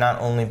Everton, not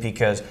only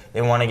because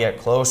they want to get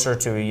closer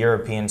to a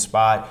European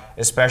spot,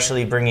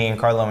 especially bringing in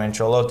Carlo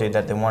Ancelotti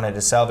that they wanted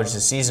to salvage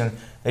the season.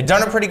 They've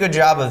done a pretty good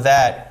job of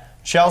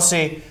that.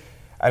 Chelsea,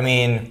 I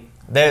mean,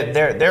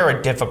 they're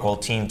a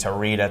difficult team to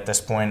read at this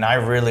point, and I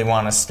really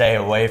want to stay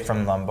away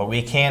from them, but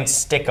we can't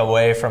stick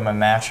away from a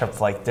matchup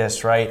like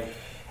this, right?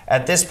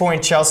 At this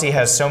point, Chelsea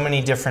has so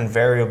many different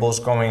variables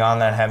going on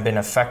that have been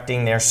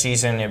affecting their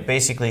season. It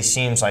basically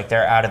seems like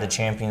they're out of the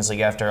Champions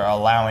League after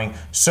allowing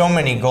so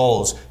many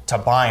goals to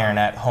Bayern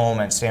at home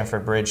at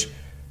Stamford Bridge.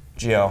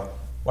 Gio,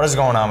 what is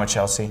going on with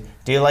Chelsea?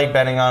 Do you like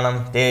betting on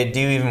them? Do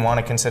you even want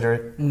to consider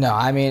it? No,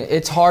 I mean,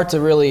 it's hard to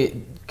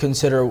really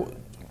consider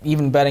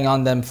even betting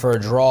on them for a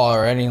draw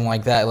or anything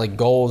like that, like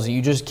goals.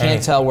 You just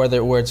can't tell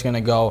where it's going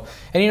to go.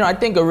 And, I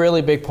think a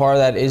really big part of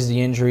that is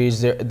the injuries.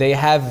 They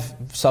have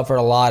suffered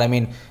a lot. I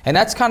mean, and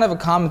that's kind of a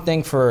common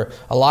thing for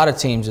a lot of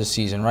teams this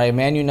season, right?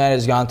 Man United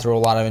has gone through a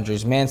lot of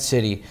injuries. Man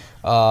City,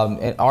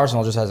 and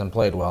Arsenal just hasn't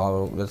played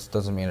well. That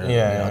doesn't mean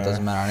it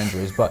doesn't matter on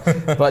injuries.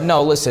 But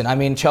no, listen, I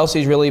mean,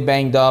 Chelsea's really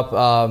banged up.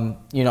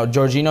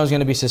 Jorginho's going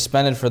to be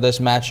suspended for this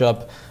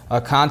matchup.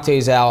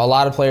 Conte's out. A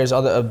lot of players,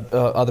 other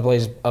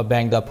players are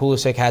banged up.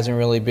 Pulisic hasn't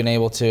really been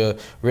able to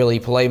really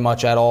play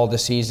much at all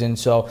this season.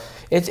 So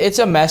it's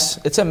a mess.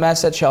 It's a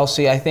mess at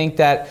Chelsea. I think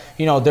that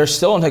they're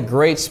still in a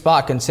great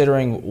spot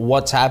considering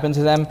what's happened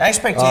to them.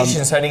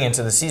 Expectations heading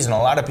into the season, a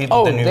lot of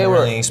people didn't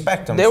really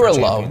expect them. They were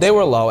low. They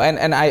were low,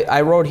 and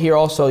I wrote here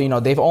also.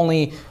 They've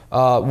only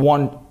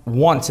won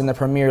once in the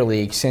Premier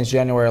League since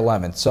January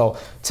 11th. So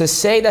to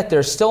say that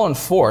they're still in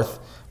fourth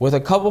with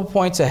a couple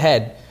points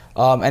ahead.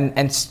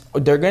 And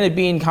they're going to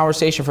be in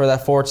conversation for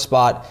that fourth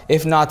spot,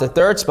 if not the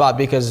third spot,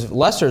 because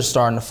Leicester's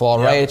starting to fall,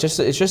 right? It's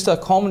just a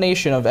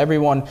culmination of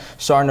everyone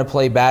starting to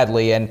play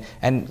badly,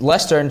 and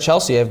Leicester and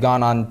Chelsea have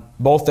gone on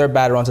both their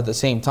bad runs at the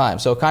same time.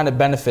 So it kind of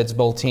benefits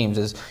both teams,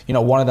 as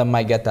one of them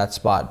might get that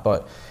spot,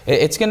 but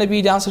it's going to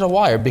be down to the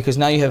wire because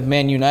now you have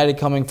Man United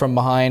coming from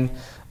behind.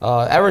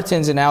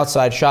 Everton's an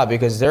outside shot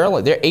because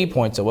they're 8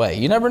 points away.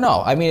 You never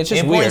know. I mean, it's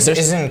just 8 weird. Points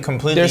isn't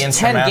completely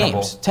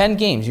insurmountable. 10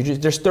 games.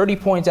 There's 30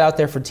 points out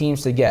there for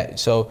teams to get.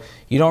 So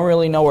you don't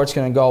really know where it's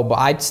going to go. But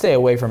I'd stay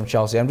away from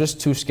Chelsea. I'm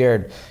just too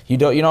scared. You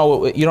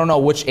don't know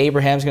which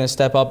Abraham's going to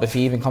step up if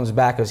he even comes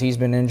back because he's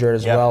been injured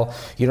as well.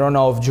 You don't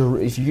know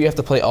if you have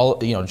to play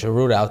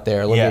Giroud out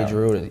there. Olivier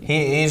Giroud.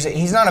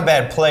 He's not a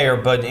bad player,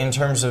 but in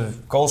terms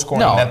of goal scoring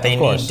that they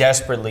need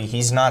desperately,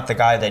 he's not the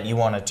guy that you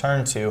want to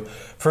turn to.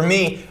 For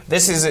me,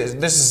 this is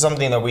this is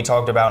something that we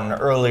talked about in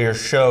earlier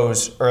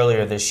shows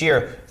earlier this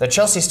year, that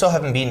Chelsea still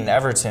haven't beaten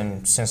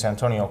Everton since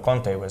Antonio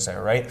Conte was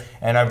there, right?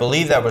 And I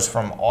believe that was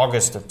from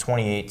August of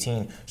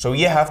 2018. So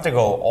you have to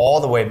go all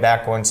the way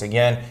back once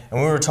again.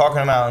 And we were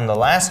talking about in the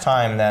last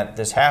time that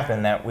this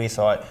happened that we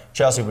thought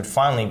Chelsea would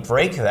finally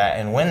break that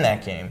and win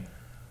that game.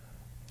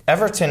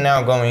 Everton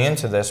now going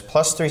into this,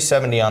 plus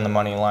 370 on the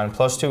money line,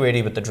 plus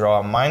 280 with the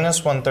draw,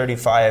 minus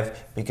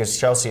 135 because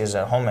Chelsea is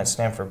at home at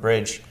Stamford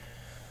Bridge.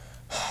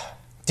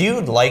 Do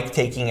you like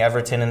taking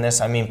Everton in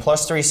this? I mean,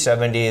 plus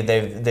 370,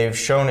 they've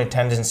shown a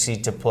tendency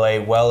to play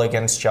well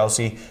against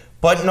Chelsea,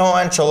 but no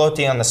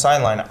Ancelotti on the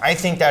sideline. I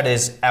think that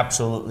is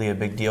absolutely a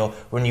big deal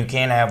when you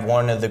can have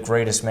one of the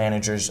greatest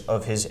managers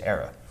of his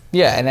era.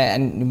 Yeah,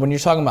 and when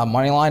you're talking about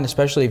money line,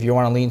 especially if you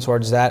want to lean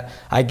towards that,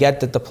 I get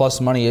that the plus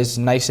money is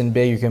nice and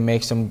big. You can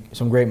make some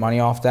great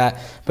money off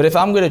that. But if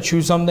I'm going to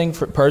choose something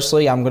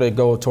personally, I'm going to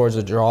go towards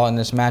a draw in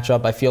this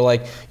matchup. I feel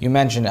like you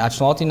mentioned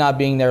Ancelotti not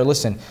being there.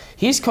 Listen,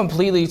 he's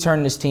completely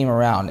turned his team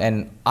around,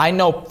 and I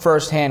know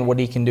firsthand what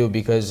he can do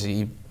because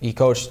he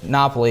coached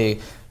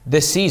Napoli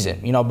this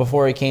season,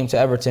 before he came to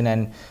Everton,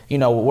 and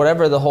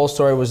whatever the whole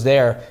story was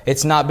there,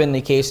 it's not been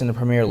the case in the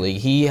Premier League.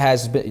 He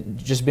has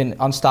just been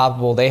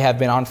unstoppable. They have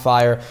been on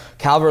fire.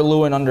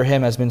 Calvert-Lewin under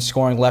him has been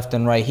scoring left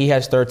and right. He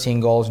has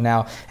 13 goals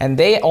now, and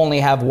they only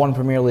have one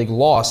Premier League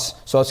loss,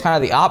 so it's kind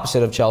of the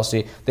opposite of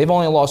Chelsea. They've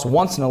only lost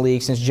once in the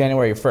league since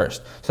January 1st.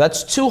 So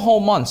that's 2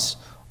 whole months,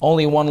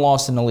 only 1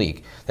 loss in the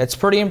league. That's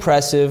pretty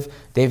impressive.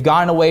 They've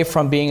gotten away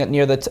from being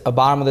near the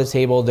bottom of the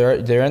table.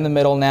 They're in the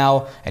middle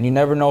now, and you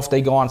never know if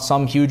they go on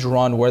some huge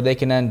run where they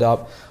can end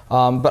up.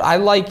 But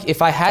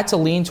if I had to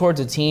lean towards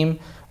a team,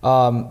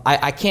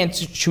 I can't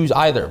choose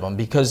either of them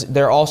because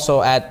they're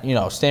also at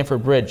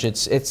Stamford Bridge.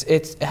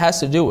 It has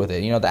to do with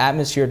it. The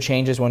atmosphere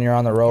changes when you're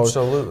on the road.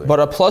 Absolutely. But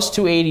a plus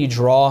 280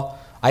 draw,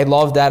 I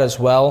love that as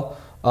well.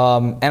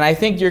 And I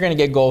think you're going to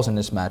get goals in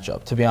this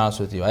matchup, to be honest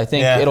with you. I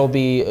think it'll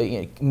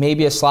be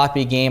maybe a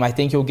sloppy game. I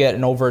think you'll get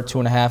an over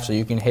 2.5, so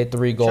you can hit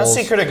 3 goals.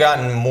 Chelsea could have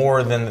gotten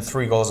more than the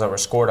 3 goals that were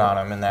scored on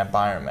them in that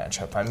Bayern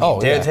matchup. I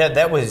mean,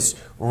 that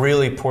was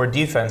really poor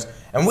defense.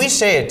 And we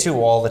say it, too,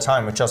 all the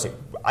time with Chelsea.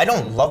 I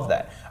don't love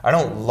that. I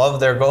don't love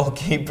their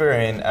goalkeeper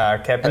in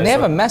Kepa. And they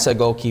have a mess at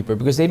goalkeeper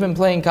because they've been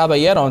playing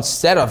Caballero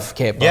instead of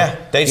Kepa. Yeah,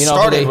 they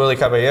started Willy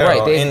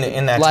Caballero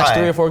in that last time.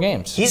 3 or 4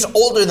 games. He's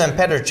older than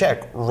Petr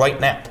Cech right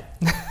now.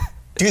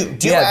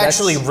 Do you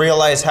actually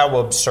realize how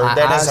absurd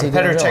that is? And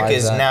Petr Cech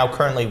is now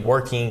currently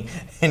working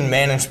in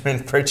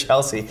management for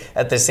Chelsea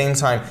at the same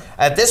time.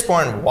 At this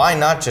point, why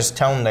not just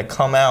tell him to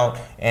come out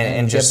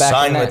and just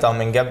sign with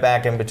them and get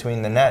back in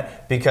between the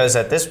net? Because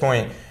at this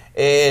point,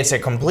 it's a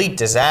complete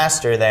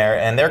disaster there,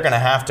 and they're going to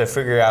have to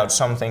figure out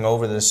something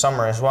over the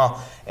summer as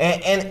well.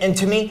 And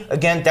to me,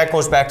 again, that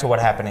goes back to what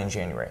happened in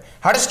January.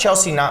 How does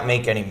Chelsea not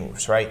make any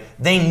moves, right?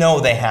 They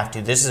know they have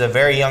to. This is a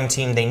very young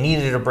team. They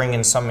needed to bring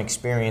in some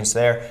experience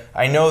there.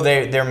 I know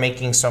they're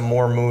making some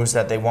more moves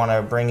that they want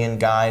to bring in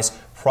guys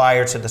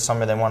prior to the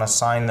summer. They want to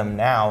sign them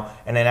now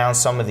and announce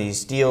some of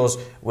these deals.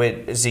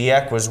 With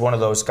Ziyech was one of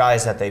those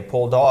guys that they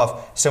pulled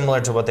off, similar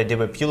to what they did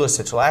with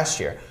Pulisic last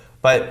year.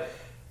 But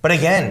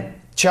again,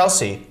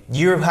 Chelsea,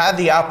 you have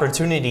the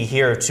opportunity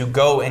here to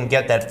go and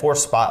get that 4th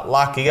spot,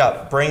 lock it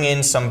up, bring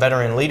in some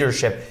veteran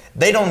leadership.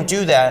 They don't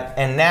do that,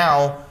 and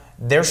now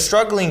they're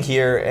struggling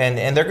here,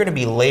 and they're going to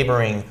be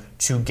laboring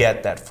to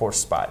get that 4th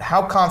spot.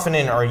 How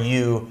confident are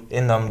you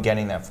in them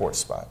getting that 4th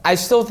spot? I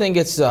still think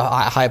it's a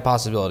high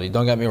possibility.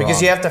 Don't get me wrong.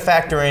 Because you have to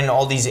factor in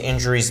all these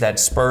injuries that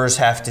Spurs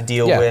have to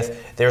deal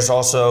with. There's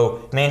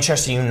also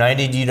Manchester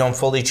United you don't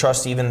fully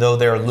trust, even though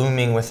they're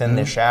looming within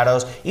the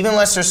shadows. Even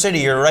Leicester City,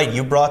 you're right.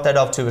 You brought that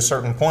up to a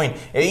certain point.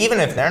 Even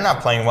if they're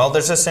not playing well,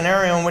 there's a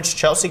scenario in which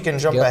Chelsea can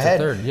jump ahead.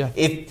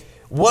 Third,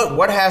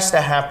 What has to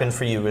happen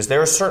for you? Is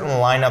there a certain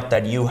lineup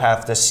that you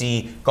have to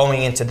see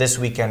going into this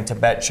weekend to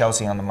bet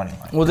Chelsea on the money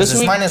line? Well, this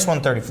is minus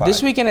 135.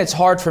 This weekend it's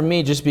hard for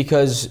me just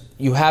because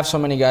you have so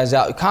many guys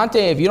out. Conte,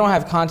 if you don't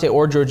have Conte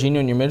or Jorginho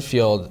in your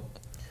midfield,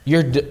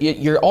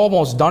 you're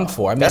almost done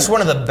for. I mean, that's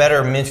one of the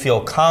better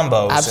midfield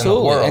combos in the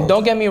world. And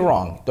don't get me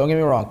wrong.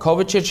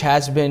 Kovacic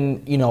has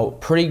been,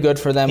 pretty good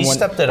for them. He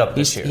stepped it up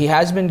this year. He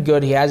has been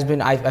good. He has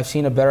been. I've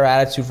seen a better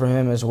attitude from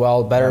him as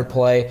well. Better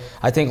play.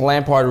 I think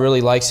Lampard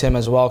really likes him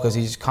as well because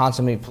he's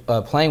constantly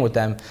playing with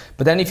them.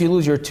 But then if you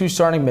lose your 2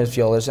 starting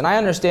midfielders, and I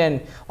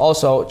understand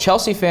also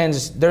Chelsea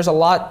fans, there's a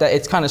lot that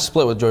it's kind of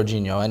split with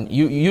Jorginho, and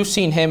you've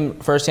seen him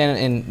firsthand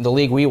in the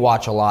league we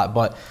watch a lot,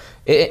 but.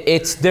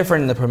 It's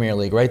different in the Premier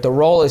League, right? The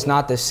role is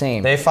not the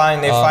same. They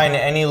find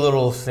any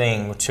little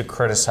thing to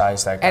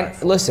criticize that guy.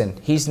 And listen,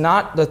 he's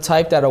not the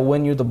type that'll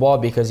win you the ball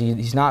because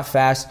he's not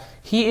fast.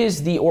 He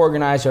is the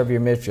organizer of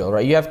your midfield,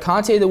 right? You have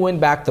Conte to win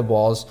back the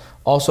balls,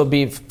 also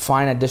be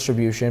fine at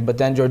distribution, but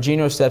then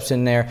Jorginho steps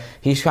in there.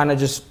 He's kind of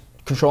just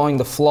controlling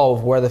the flow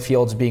of where the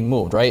field's being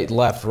moved, right?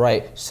 Left,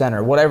 right,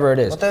 center, whatever it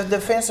is. But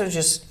the fans are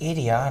just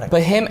idiotic.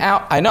 But him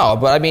out, I know,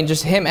 but I mean,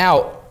 just him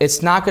out,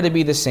 it's not going to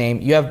be the same.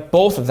 You have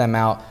both of them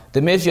out. The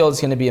midfield is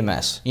going to be a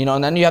mess,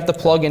 and then you have to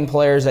plug in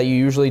players that you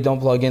usually don't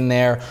plug in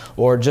there,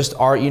 or just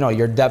are,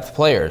 your depth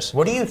players.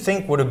 What do you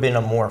think would have been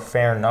a more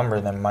fair number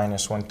than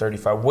minus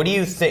 135? What do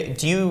you think?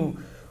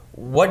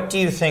 What do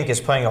you think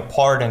is playing a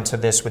part into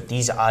this with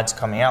these odds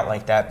coming out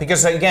like that?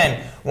 Because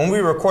again, when we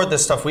record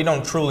this stuff, we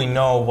don't truly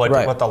know what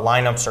the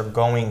lineups are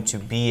going to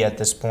be at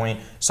this point.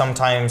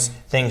 Sometimes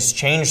things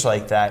change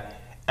like that.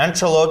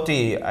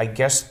 Ancelotti, I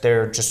guess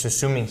they're just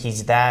assuming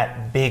he's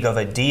that big of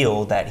a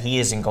deal that he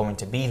isn't going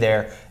to be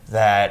there,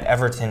 that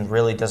Everton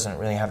really doesn't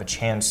really have a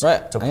chance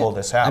to pull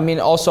this out. I mean,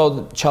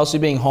 also, Chelsea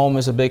being home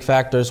is a big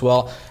factor as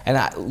well. And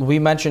I've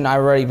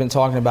already been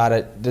talking about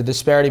it, the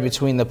disparity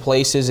between the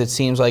places, it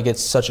seems like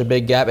it's such a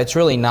big gap. It's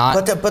really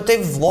not. But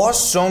they've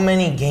lost so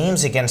many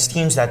games against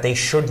teams that they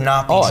should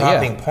not be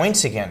dropping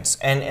points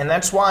against. And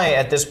that's why,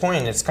 at this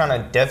point, it's kind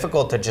of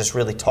difficult to just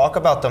really talk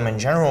about them in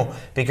general,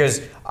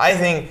 because I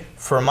think,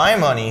 for my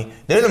money,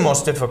 they're the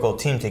most difficult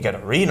team to get a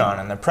read on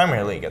in the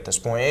Premier League at this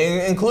point,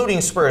 including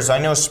Spurs. I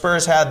know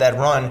Spurs had that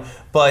run,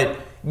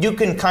 but you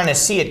can kind of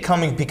see it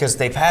coming because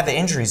they've had the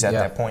injuries at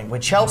that point.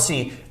 With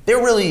Chelsea,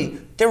 they're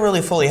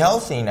really fully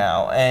healthy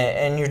now,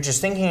 and you're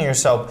just thinking to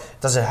yourself,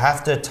 does it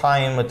have to tie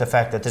in with the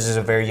fact that this is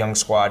a very young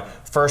squad?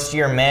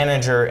 First-year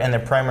manager in the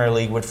Premier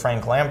League with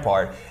Frank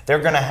Lampard. They're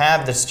going to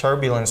have this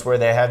turbulence where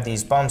they have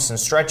these bumps and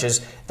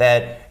stretches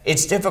that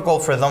it's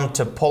difficult for them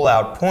to pull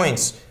out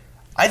points.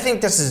 I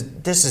think this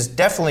is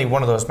definitely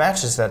one of those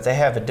matches that they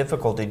have a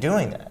difficulty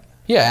doing that.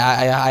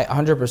 Yeah, I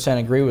 100%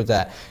 agree with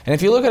that. And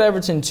if you look at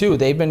Everton too,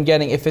 they've been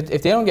getting, if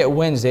they don't get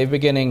wins, they've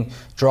been getting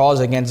draws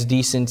against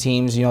decent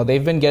teams.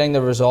 They've been getting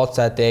the results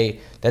that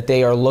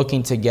they are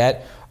looking to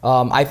get.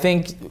 I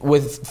think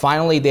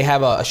finally they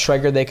have a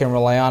striker they can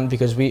rely on,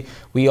 because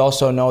we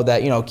also know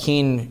that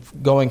Keane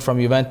going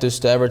from Juventus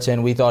to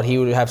Everton, we thought he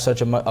would have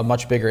such a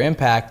much bigger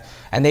impact,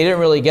 and they didn't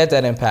really get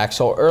that impact.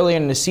 So early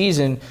in the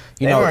season,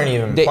 they weren't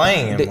even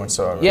playing him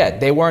whatsoever. Yeah,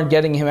 they weren't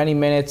getting him any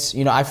minutes.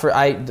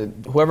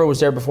 Whoever was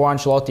there before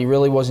Ancelotti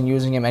really wasn't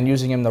using him, and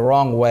using him the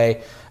wrong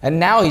way. And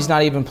now he's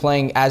not even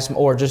playing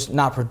or just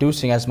not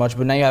producing as much.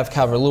 But now you have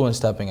Calvert-Lewin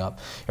stepping up,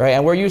 right?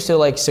 And we're used to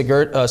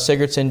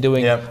Sigurdsson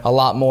doing a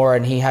lot more,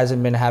 and he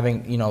hasn't been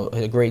having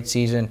a great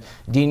season.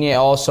 Digne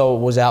also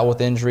was out with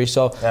injury,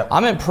 so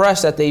I'm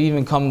impressed that they've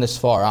even come this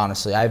far.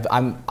 Honestly,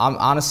 I'm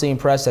honestly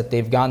impressed that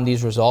they've gotten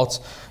these results.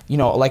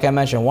 Like I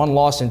mentioned, 1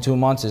 loss in 2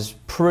 months is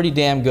pretty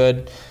damn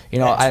good.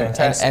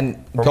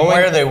 And from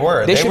where they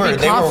were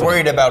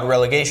worried about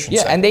relegation.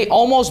 Yeah, and they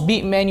almost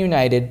beat Man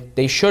United.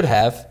 They should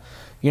have.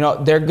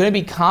 They're going to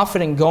be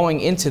confident going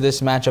into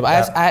this matchup.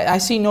 I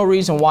see no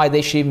reason why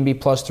they should even be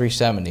plus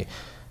 370.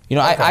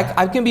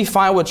 I can be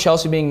fine with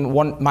Chelsea being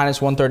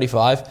minus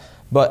 135,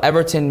 but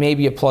Everton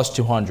maybe a plus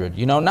 200.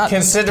 Not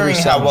considering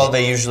how well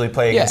they usually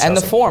play against and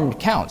Chelsea. The form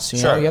counts.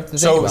 Sure. You have to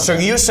think about so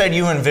that. You said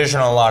you envision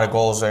a lot of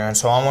goals there, and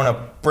so I want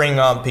to bring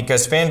up,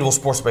 because FanDuel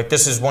Sportsbook,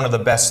 this is one of the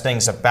best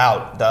things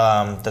about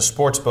the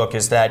sportsbook,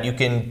 is that you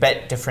can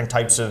bet different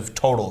types of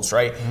totals,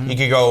 right? Mm-hmm. You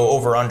could go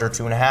over under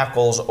 2.5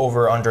 goals,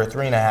 over under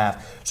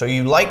 3.5. So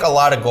you like a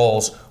lot of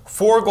goals.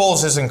 4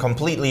 goals isn't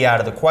completely out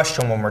of the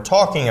question when we're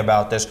talking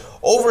about this.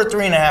 Over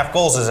 3.5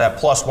 goals is at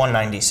plus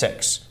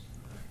 196.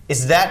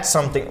 Is that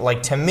something,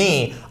 to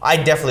me, I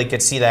definitely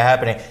could see that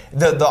happening.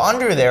 The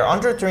under there,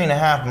 under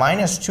 3.5,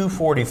 minus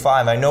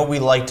 245. I know we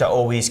like to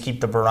always keep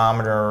the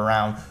barometer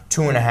around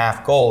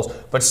 2.5 goals,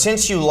 but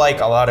since you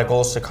like a lot of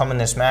goals to come in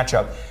this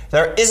matchup,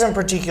 there isn't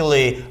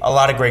particularly a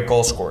lot of great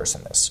goal scorers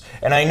in this.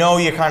 And I know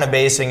you're kind of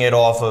basing it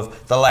off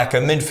of the lack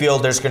of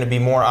midfield. There's going to be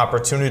more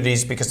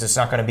opportunities because it's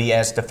not going to be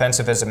as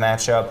defensive as a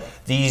matchup.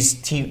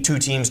 These two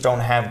teams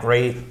don't have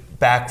great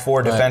back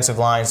 4 defensive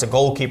lines, the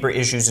goalkeeper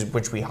issues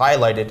which we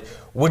highlighted.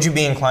 Would you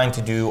be inclined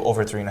to do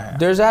over 3.5?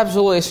 There's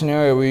absolutely a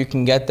scenario where you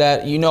can get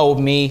that.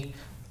 Me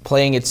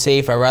playing it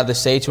safe, I'd rather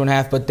say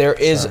 2.5, but there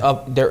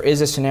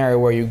is a scenario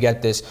where you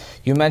get this.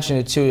 You mentioned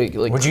it too.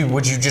 Would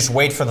you just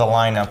wait for the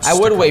lineups? I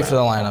would wait for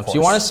the lineups.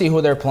 You want to see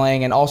who they're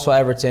playing, and also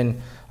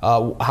Everton,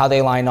 how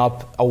they line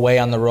up away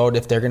on the road,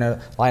 if they're going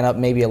to line up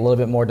maybe a little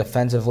bit more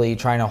defensively,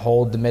 trying to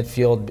hold the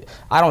midfield.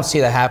 I don't see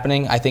that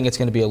happening. I think it's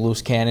going to be a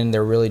loose cannon.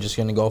 They're really just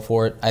going to go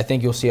for it. I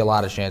think you'll see a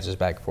lot of chances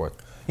back and forth.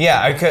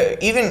 Yeah,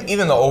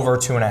 even the over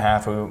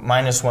 2.5,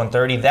 minus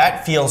 130,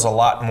 that feels a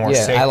lot more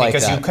safe,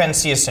 because you can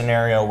see a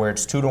scenario where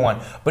it's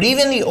 2-1. But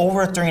even the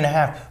over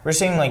 3.5, we're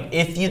saying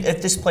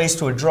if this plays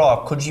to a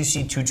draw, could you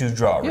see 2-2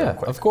 draw real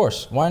quick? Of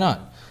course. Why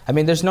not? I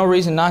mean, there's no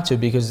reason not to,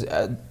 because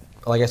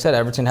like I said,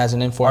 Everton has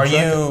an informed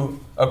record.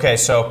 Okay,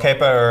 so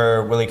Kepa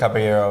or Willy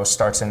Caballero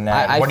starts in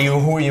net.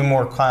 Who are you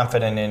more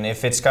confident in?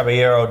 If it's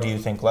Caballero, do you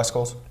think less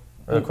goals?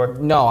 Really quick?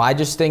 No, I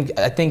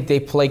think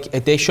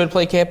they should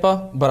play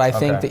Kepa, but I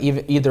think that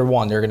either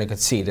one they're going to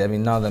concede. I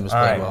mean, none of them has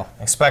played well.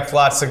 Expect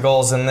lots of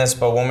goals in this,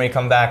 but when we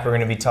come back, we're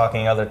going to be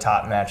talking other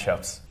top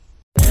matchups.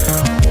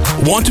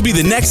 Want to be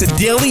the next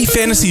daily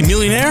fantasy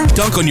millionaire?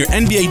 Dunk on your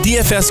NBA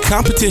DFS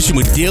competition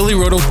with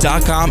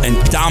DailyRoto.com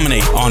and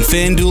dominate on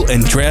FanDuel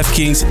and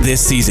DraftKings this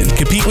season.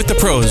 Compete with the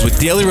pros with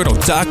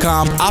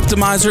DailyRoto.com,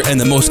 Optimizer,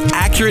 and the most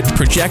accurate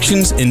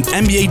projections in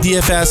NBA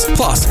DFS,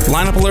 plus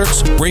lineup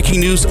alerts, breaking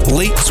news,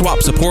 late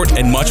swap support,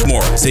 and much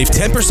more. Save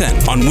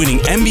 10% on winning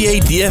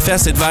NBA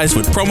DFS advice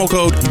with promo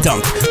code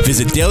DUNK.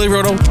 Visit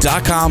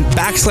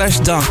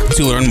DailyRoto.com/dunk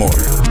to learn more.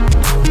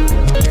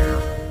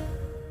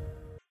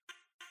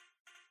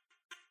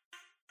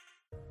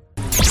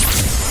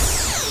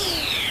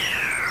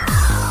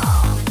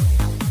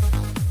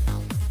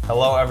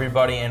 Hello,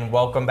 everybody, and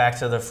welcome back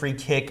to the Free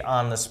Kick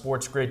on the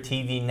Sports Grid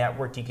TV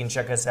network. You can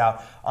check us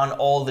out on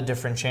all the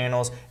different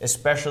channels,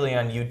 especially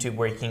on YouTube,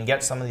 where you can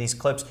get some of these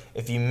clips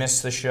if you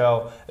missed the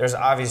show. There's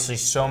obviously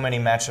so many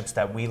matchups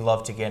that we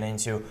love to get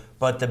into,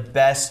 but the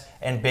best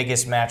and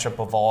biggest matchup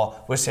of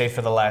all was saved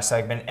for the last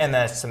segment, and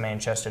that's the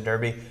Manchester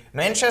Derby.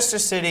 Manchester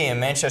City and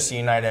Manchester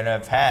United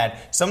have had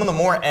some of the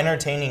more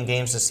entertaining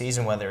games this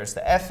season, whether it's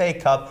the FA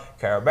Cup,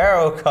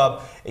 Carabao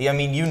Cup, I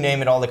mean, you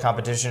name it, all the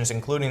competitions,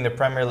 including the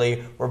Premier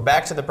League. We're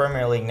back to the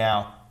Premier League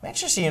now.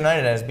 Manchester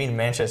United has beaten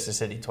Manchester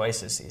City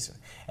twice this season,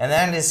 and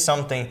that is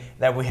something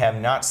that we have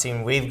not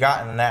seen. We've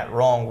gotten that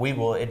wrong. We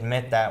will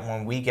admit that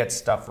when we get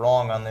stuff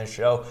wrong on this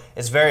show.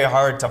 It's very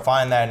hard to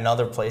find that in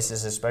other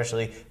places,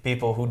 especially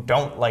people who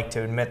don't like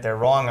to admit they're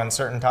wrong on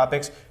certain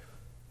topics.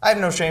 I have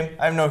no shame.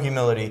 I have no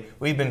humility.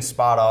 We've been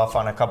spot off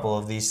on a couple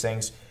of these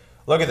things.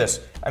 Look at this.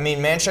 I mean,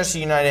 Manchester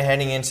United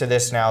heading into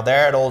this now.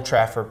 They're at Old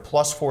Trafford,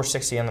 plus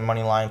 460 on the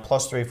money line,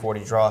 plus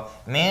 340 draw.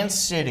 Man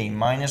City,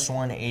 minus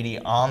 180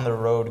 on the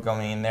road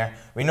going in there.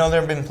 We know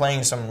they've been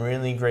playing some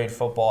really great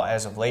football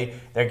as of late.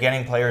 They're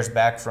getting players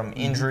back from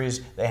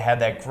injuries. They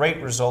had that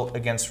great result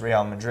against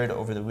Real Madrid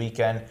over the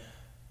weekend.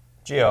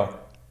 Gio,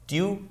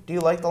 do you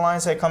like the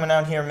lines that are coming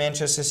out here,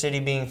 Manchester City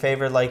being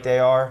favored like they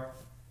are?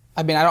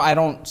 I mean, I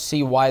don't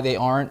see why they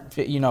aren't.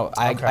 You know,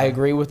 I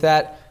agree with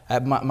that.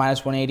 At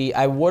minus 180,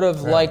 I would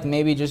have liked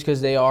maybe just because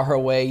they are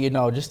away, you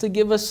know, just to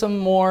give us some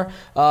more,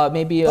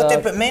 maybe.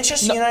 But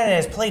Manchester United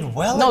has played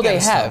well. No, they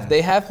have. Them.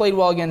 They have played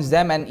well against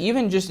them, and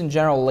even just in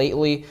general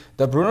lately,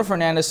 the Bruno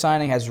Fernandes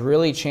signing has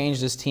really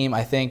changed this team.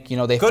 I think they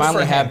Good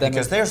finally for him, have them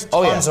because there's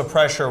tons of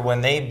pressure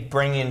when they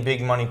bring in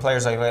big money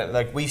players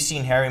like we've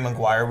seen Harry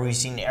Maguire, we've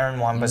seen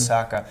Aaron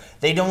Wan-Bissaka.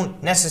 They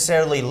don't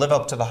necessarily live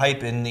up to the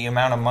hype in the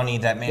amount of money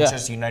that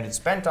Manchester United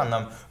spent on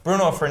them.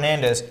 Bruno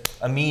Fernandes,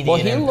 immediate. Well,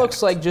 he impact.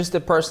 looks like just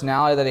the personality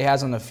that he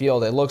has on the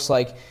field. It looks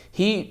like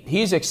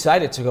he's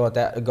excited to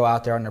go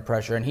out there under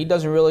pressure, and he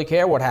doesn't really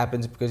care what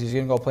happens because he's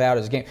going to go play out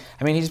his game.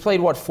 I mean, he's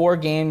played 4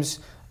 games.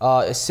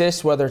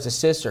 Assists, whether it's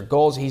assists or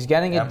goals, he's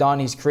getting it done.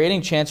 He's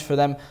creating chance for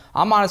them.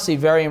 I'm honestly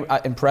very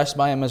impressed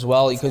by him as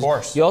well,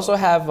 because you also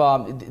have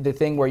the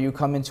thing where you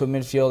come into a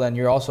midfield and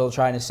you're also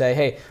trying to say,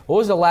 hey, what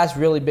was the last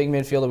really big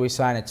midfielder we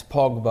signed? It's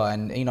Pogba,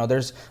 and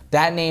there's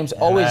that name's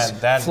always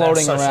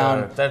floating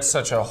around. That's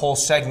such a whole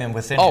segment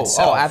within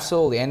itself. Oh,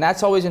 absolutely, and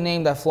that's always a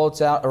name that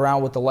floats out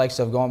around with the likes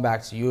of going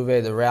back to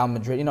Juve, the Real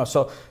Madrid.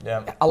 So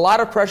a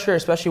lot of pressure,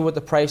 especially with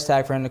the price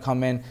tag for him to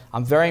come in.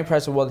 I'm very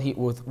impressed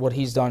with what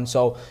he's done.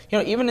 So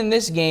even in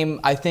this game,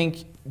 I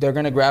think they're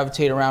going to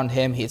gravitate around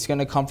him. It's going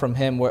to come from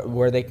him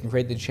where they can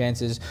create the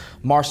chances.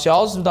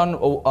 Martial's done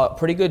a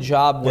pretty good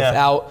job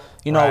without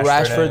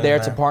Rashford there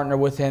to partner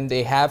with him.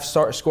 They have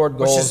scored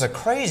goals. Which is the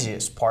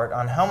craziest part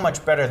on how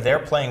much better they're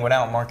playing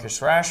without Marcus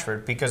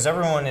Rashford, because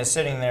everyone is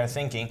sitting there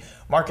thinking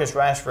Marcus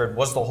Rashford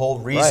was the whole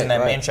reason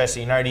that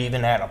Manchester United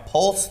even had a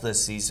pulse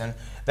this season.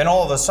 Then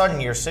all of a sudden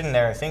you're sitting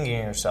there thinking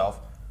to yourself,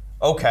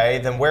 okay,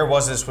 then where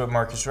was this with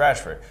Marcus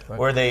Rashford?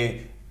 Were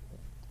they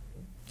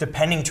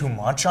depending too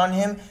much on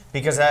him?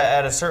 Because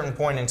at a certain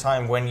point in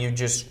time, when you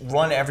just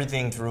run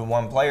everything through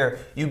one player,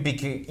 you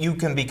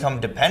can become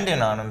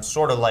dependent on him,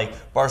 sort of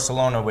like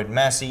Barcelona with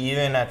Messi,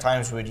 even at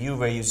times with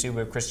Juve, you see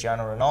with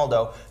Cristiano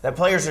Ronaldo, that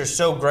players are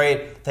so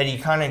great that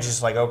you kind of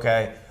just like,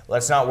 okay,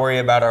 let's not worry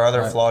about our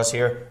other flaws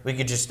here. We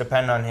could just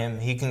depend on him.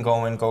 He can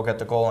go get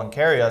the goal and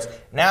carry us.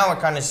 Now it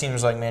kind of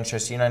seems like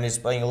Manchester United is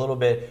playing a little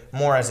bit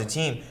more as a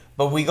team.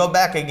 But we go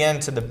back again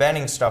to the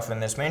betting stuff in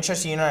this.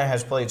 Manchester United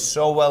has played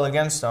so well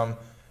against them.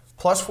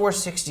 Plus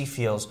 460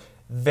 feels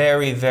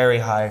very, very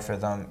high for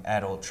them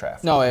at Old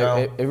Trafford. No,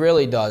 it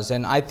really does.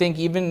 And I think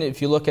even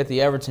if you look at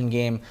the Everton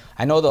game,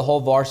 I know the whole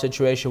VAR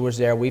situation was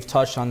there. We've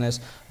touched on this.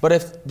 But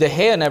if De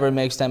Gea never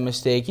makes that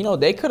mistake,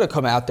 they could have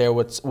come out there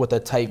with a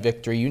tight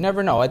victory. You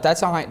never know.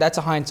 That's a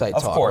hindsight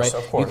talk, right?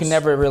 Of course. You can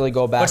never really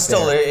go back. But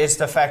still, it's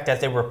the fact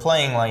that they were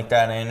playing like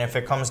that, and if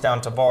it comes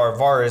down to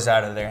VAR is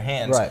out of their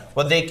hands. Right.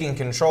 What they can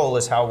control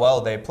is how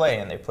well they play,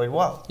 and they played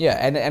well. Yeah,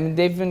 and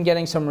they've been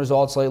getting some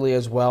results lately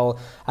as well.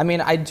 I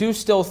mean, I do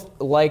still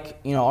like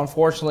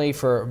unfortunately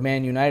for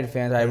Man United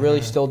fans, I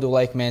really still do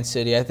like Man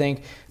City. I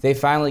think they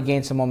finally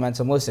gained some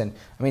momentum. Listen,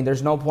 I mean,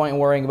 there's no point in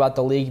worrying about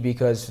the league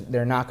because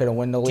they're not going to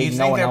win the league. Do you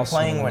think they're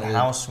playing with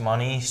house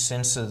money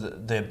since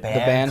the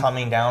ban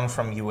coming down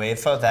from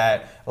UEFA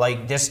that,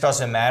 like, this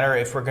doesn't matter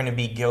if we're going to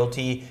be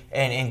guilty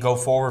and go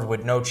forward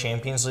with no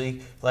Champions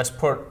League? Let's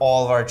put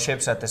all of our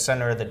chips at the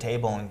center of the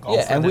table and go for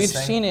this thing. And we've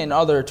seen it in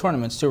other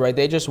tournaments too, right?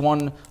 They just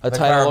won a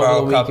title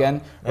over the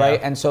weekend, right?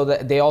 And so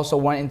they also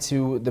went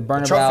into the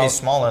Bernabeu. The trophy's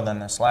smaller than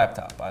this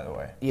laptop, by the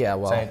way. Yeah,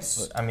 well, I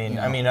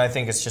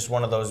think it's just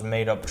one of those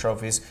made-up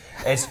trophies.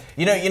 It's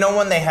you know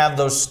when they have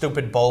those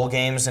stupid bowl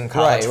games in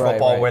college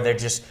football where they're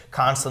just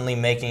constantly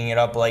making it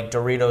up, like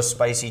Doritos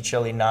spicy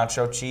chili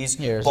nacho cheese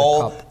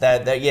bowl.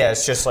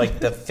 It's just like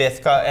the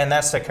fifth cup, and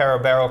that's the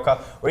Carabao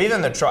Cup, or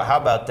even the how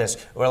about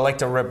this? Or like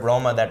to rip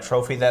Roma, that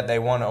trophy that they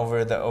won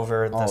over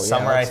the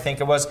summer, I think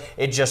it was.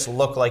 It just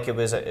looked like it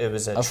was a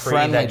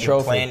tree that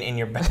you plant in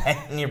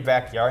your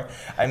backyard.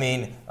 I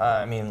mean,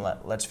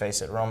 let's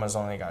face it, Roma's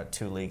only got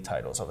 2 league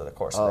titles over the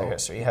course of their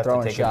history. You have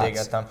to take a dig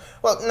at them.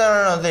 Well,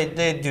 no,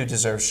 they do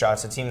deserve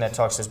shots. A team that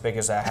talks as big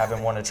as that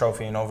haven't won a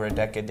trophy in over a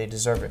decade, they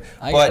deserve it.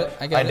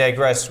 I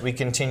digress. We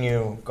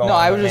continue going. No,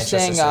 I was just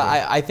saying,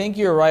 I think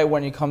you're right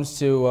when it comes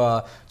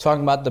to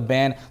talking about the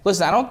ban.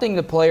 Listen, I don't think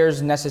the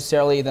players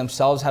necessarily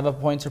themselves have a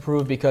point to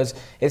prove because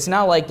it's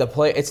not like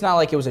it's not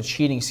like it was a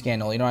cheating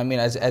scandal. You know what I mean?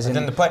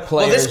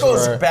 Well, this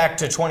goes back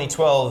to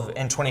 2012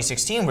 and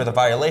 2016, where the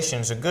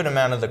violations, a good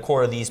amount of the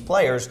core of these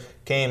players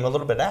came a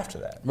little bit after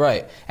that.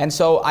 Right. And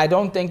so I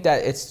don't think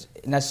that it's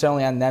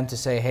necessarily on them to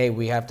say, hey,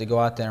 we have to go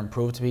out there and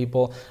prove to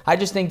people. I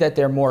just think that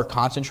they're more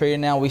concentrated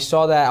now. We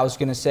saw that, I was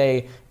going to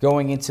say,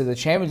 going into the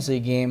Champions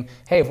League game,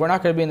 hey, if we're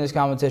not going to be in this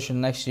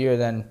competition next year,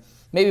 then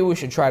maybe we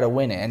should try to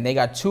win it. And they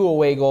got 2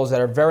 away goals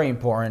that are very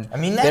important. I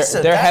mean, that's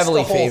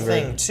heavily the whole favored.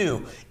 Thing,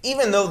 too.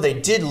 Even though they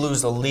did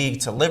lose the league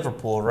to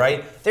Liverpool,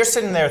 right? They're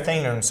sitting there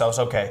thinking to themselves,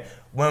 okay,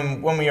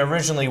 when we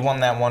originally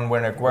won that one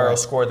when Aguero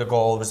scored the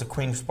goal, it was the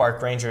Queen's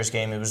Park Rangers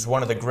game. It was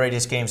one of the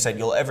greatest games that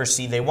you'll ever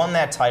see. They won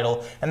that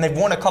title, and they've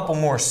won a couple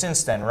more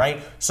since then,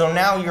 right? So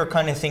now you're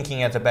kind of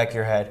thinking at the back of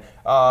your head,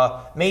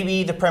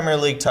 maybe the Premier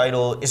League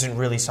title isn't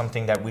really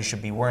something that we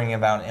should be worrying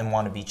about and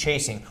want to be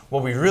chasing.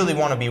 What we really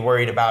want to be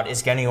worried about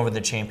is getting over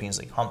the Champions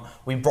League hump.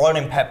 We brought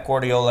in Pep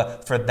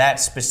Guardiola for that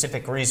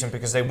specific reason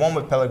because they won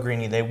with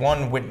Pellegrini, they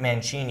won with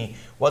Mancini.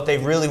 What they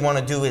really want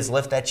to do is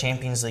lift that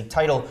Champions League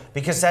title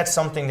because that's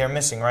something they're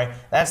missing, right?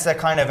 That's the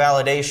kind of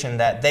validation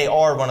that they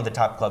are one of the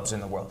top clubs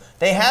in the world.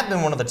 They have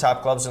been one of the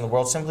top clubs in the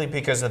world simply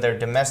because of their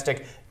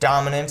domestic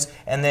dominance,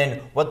 and then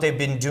what they've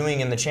been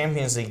doing in the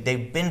Champions League.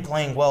 They've been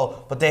playing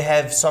well, but they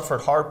have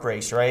suffered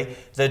heartbreaks, right?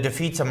 The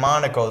defeat to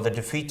Monaco, the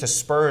defeat to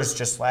Spurs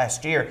just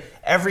last year.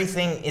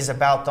 Everything is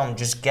about them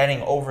just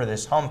getting over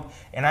this hump,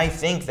 and I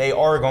think they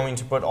are going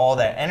to put all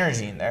that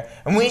energy in there.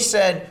 And we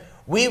said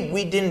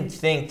we didn't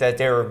think that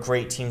they were a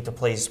great team to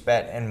place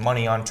bet and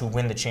money on to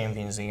win the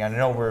Champions League. I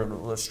know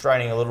we're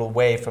striding a little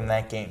away from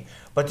that game,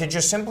 but to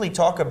just simply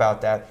talk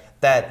about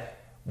that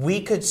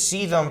we could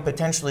see them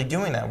potentially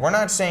doing that. We're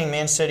not saying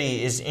Man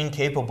City is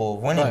incapable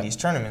of winning these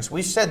tournaments.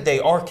 We said they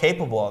are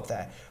capable of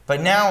that. But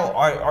now,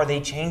 are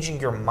they changing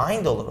your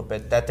mind a little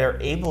bit that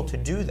they're able to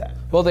do that?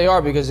 Well, they are,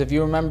 because if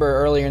you remember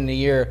earlier in the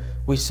year,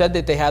 we said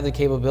that they had the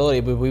capability,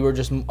 but we were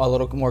just a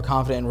little more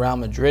confident in Real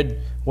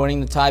Madrid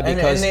winning the tie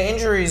because... And the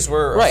injuries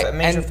were a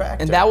major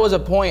factor. And that was a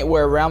point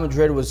where Real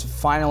Madrid was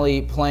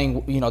finally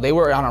playing, they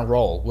were on a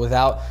roll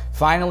without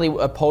finally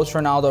a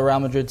post-Ronaldo Real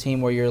Madrid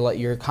team where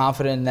you're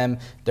confident in them.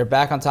 They're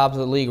back on top of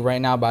the league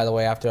right now, by the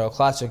way, after El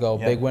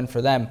Clasico. Big win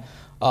for them.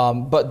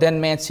 But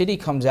then Man City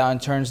comes out and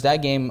turns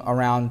that game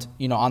around,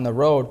 on the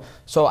road.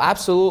 So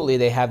absolutely,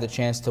 they have the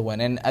chance to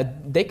win, and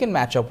they can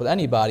match up with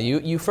anybody.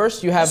 You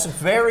have. It's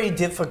very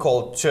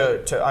difficult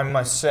to I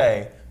must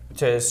say,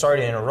 sorry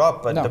to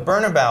interrupt, but the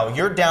Bernabeu,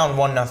 you're down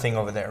 1-0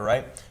 over there,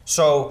 right?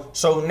 So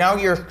now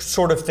you're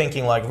sort of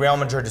thinking like Real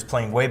Madrid is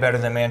playing way better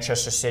than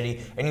Manchester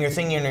City, and you're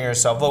thinking to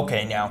yourself,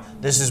 okay, now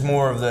this is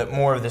more of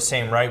the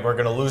same, right? We're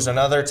going to lose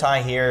another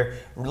tie here.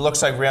 It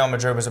looks like Real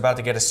Madrid was about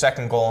to get a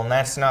second goal, and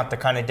that's not the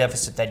kind of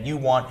deficit that you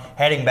want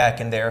heading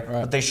back in there.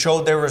 Right. But they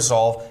showed their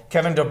resolve.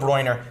 Kevin De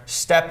Bruyne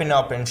stepping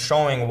up and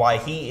showing why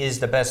he is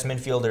the best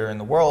midfielder in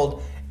the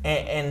world.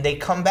 And they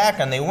come back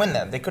and they win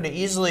that. They could have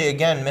easily,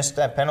 again, missed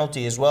that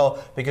penalty as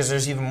well because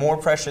there's even more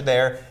pressure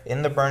there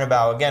in the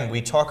Bernabeu. Again,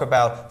 we talk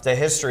about the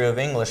history of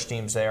English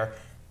teams there.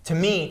 To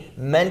me,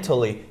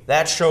 mentally,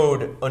 that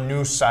showed a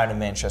new side of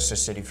Manchester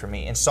City for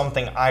me and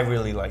something I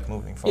really like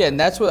moving forward. Yeah, and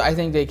that's what I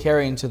think they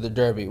carry into the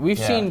derby. We've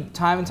seen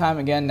time and time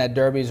again that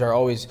derbies are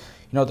always,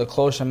 the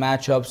closer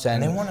matchups,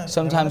 and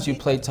sometimes you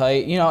play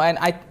tight.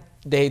 And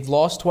they've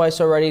lost twice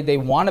already. They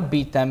want to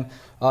beat them.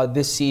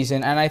 this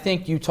season. And I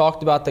think you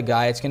talked about the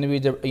guy. It's going to be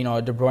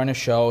a De Bruyne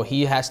show.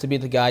 He has to be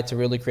the guy to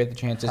really create the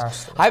chances.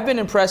 I've been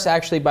impressed,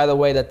 actually, by the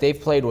way that they've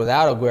played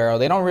without Aguero.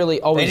 They don't really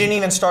always... They didn't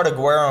even start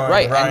Aguero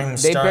and and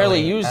they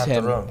barely used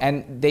him. The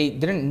and they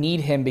didn't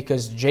need him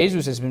because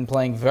Jesus has been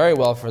playing very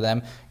well for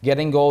them,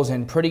 getting goals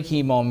in pretty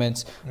key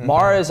moments.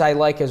 Mahrez I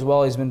like as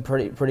well. He's been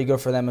pretty good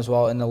for them as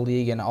well in the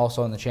league and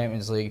also in the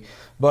Champions League.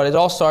 But it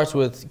all starts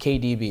with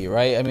KDB,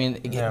 right? I mean,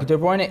 De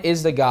Bruyne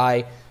is the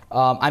guy.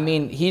 I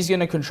mean, he's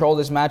going to control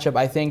this matchup.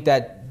 I think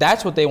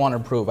that's what they want to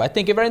prove. I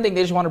think, if anything,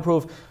 they just want to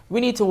prove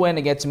we need to win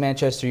against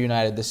Manchester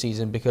United this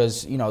season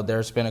because,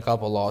 there's been a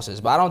couple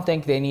losses. But I don't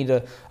think they need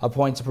a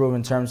point to prove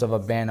in terms of a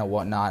ban or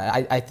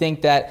whatnot. I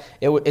think that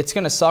it's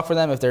going to suck for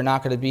them if they're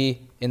not going to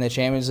be in the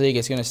Champions League.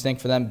 It's going to stink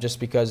for them just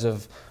because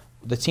of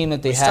the team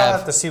that they have. We still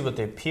have to see what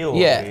the appeal will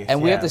be.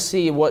 And we have to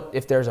see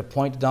if there's a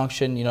point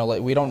deduction.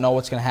 We don't know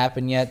what's going to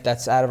happen yet.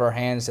 That's out of our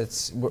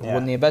hands.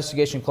 When the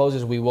investigation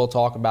closes, we will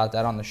talk about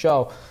that on the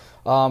show.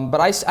 But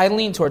I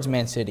lean towards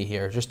Man City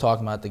here, just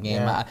talking about the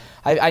game. Yeah.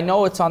 I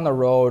know it's on the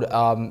road,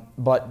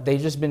 but they've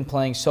just been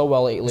playing so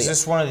well lately. Is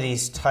this one of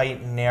these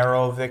tight,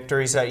 narrow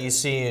victories that you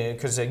see?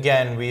 Because,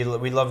 again, we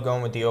love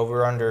going with the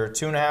over-under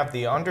 2.5.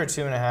 The under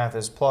 2.5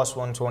 is plus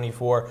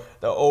 124.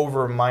 The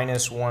over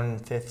minus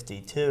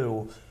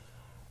 152.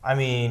 I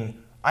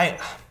mean,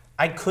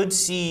 I could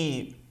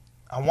see,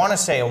 I want to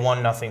say a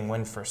 1-0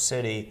 win for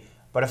City.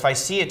 But if I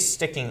see it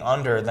sticking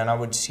under, then I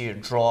would see a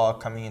draw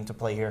coming into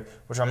play here,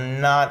 which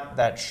I'm not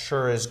that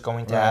sure is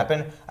going to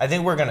happen. I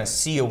think we're going to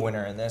see a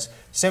winner in this,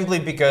 simply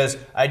because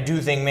I do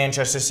think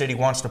Manchester City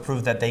wants to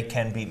prove that they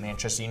can beat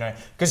Manchester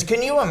United. Because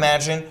can you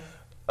imagine,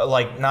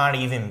 not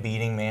even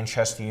beating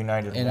Manchester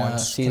United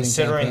once,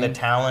 considering the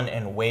talent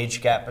and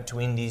wage gap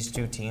between these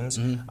two teams?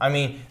 I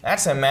mean,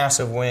 that's a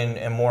massive win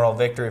and moral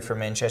victory for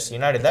Manchester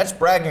United. That's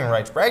bragging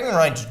rights. Bragging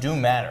rights do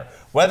matter.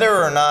 Whether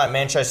or not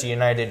Manchester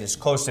United is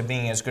close to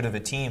being as good of a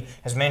team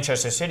as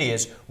Manchester City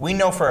is, we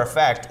know for a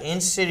fact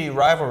in city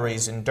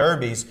rivalries and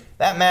derbies,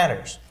 that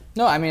matters.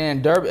 No, I mean,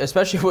 in derby,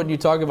 especially when you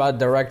talk about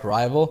direct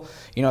rival,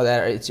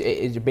 that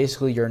it's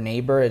basically your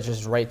neighbor. It's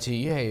just right to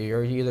you. Hey,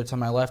 you're either to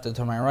my left or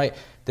to my right.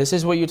 This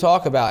is what you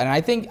talk about.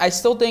 And I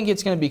still think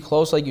it's going to be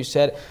close, like you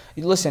said.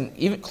 Listen,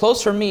 even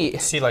close for me.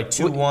 See,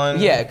 2-1.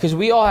 Yeah, because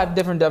we all have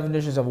different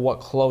definitions of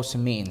what close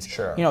means.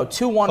 Sure. 2-1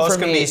 for me. Close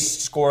can be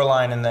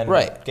scoreline and then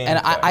game and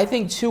play. I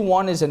think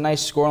 2-1 is a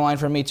nice scoreline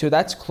for me, too.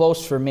 That's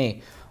close for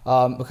me.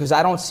 Because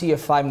I don't see a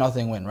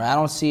 5-0 win, right? I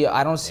don't see a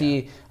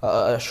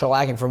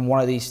shellacking from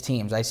one of these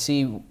teams. I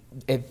see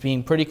it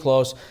being pretty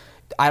close.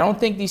 I don't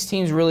think these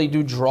teams really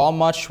do draw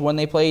much when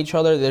they play each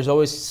other. There's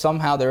always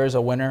somehow there is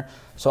a winner.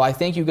 So I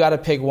think you got to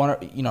pick one,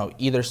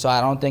 either side.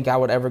 I don't think I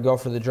would ever go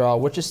for the draw,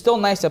 which is still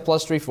nice at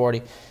plus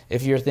 340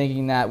 if you're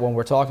thinking that when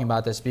we're talking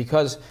about this,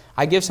 because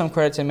I give some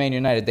credit to Man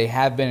United. They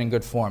have been in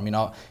good form.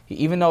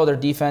 Even though their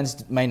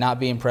defense may not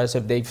be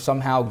impressive, they've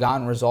somehow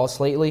gotten results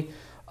lately.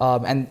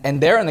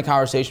 And they're in the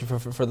conversation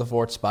for the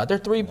fourth spot. They're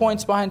 3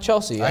 points behind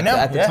Chelsea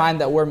at the time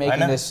that we're making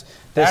this.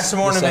 That's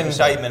more of an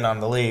indictment on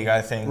the league,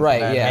 I think. Right,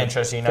 yeah.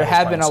 Manchester United. There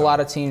have been a lot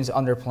of teams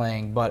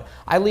underplaying, but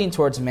I lean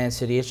towards Man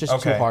City. It's just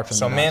too hard for me.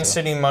 So Man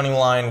City money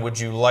line, would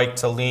you like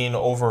to lean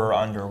over or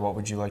under? What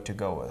would you like to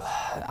go with?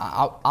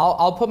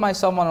 I'll put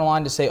myself on the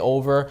line to say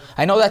over.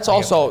 I know that's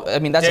also. I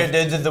mean, that's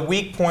the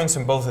weak points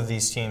in both of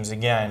these teams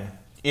again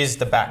is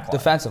the back line.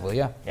 Defensively,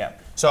 yeah. Yeah.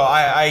 So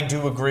I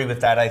do agree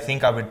with that. I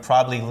think I would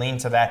probably lean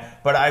to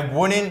that. But I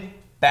wouldn't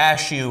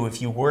bash you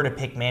if you were to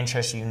pick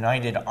Manchester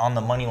United on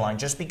the money line,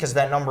 just because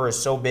that number is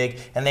so big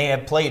and they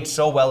have played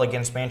so well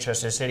against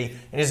Manchester City.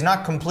 It is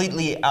not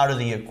completely out of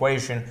the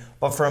equation.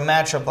 But for a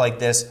matchup like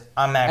this,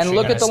 I'm actually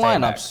going to stay back.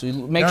 And look at the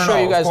lineups. Make sure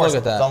you guys look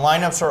at that. The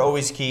lineups are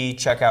always key.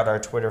 Check out our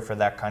Twitter for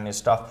that kind of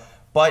stuff.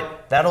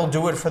 But that'll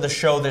do it for the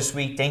show this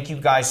week. Thank you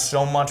guys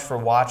so much for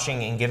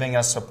watching and giving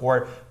us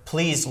support.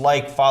 Please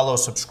like, follow,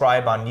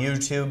 subscribe on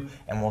YouTube,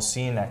 and we'll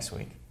see you next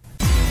week.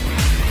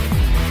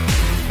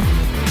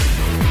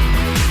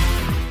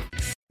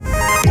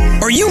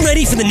 Are you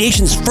ready for the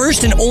nation's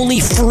first and only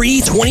free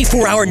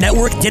 24-hour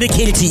network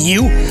dedicated to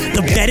you,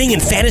 the betting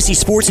and fantasy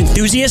sports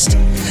enthusiast?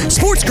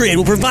 SportsGrid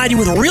will provide you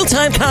with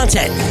real-time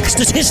content,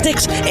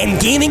 statistics, and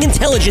gaming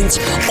intelligence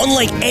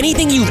unlike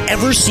anything you've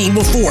ever seen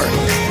before.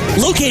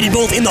 Located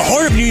both in the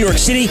heart of New York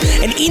City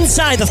and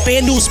inside the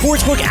FanDuel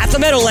Sportsbook at the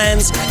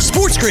Meadowlands,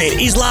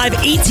 SportsGrid is live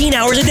 18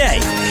 hours a day,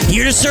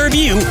 here to serve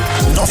you,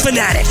 the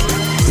fanatic.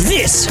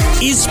 This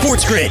is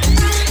SportsGrid.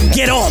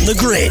 Get on the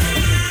grid.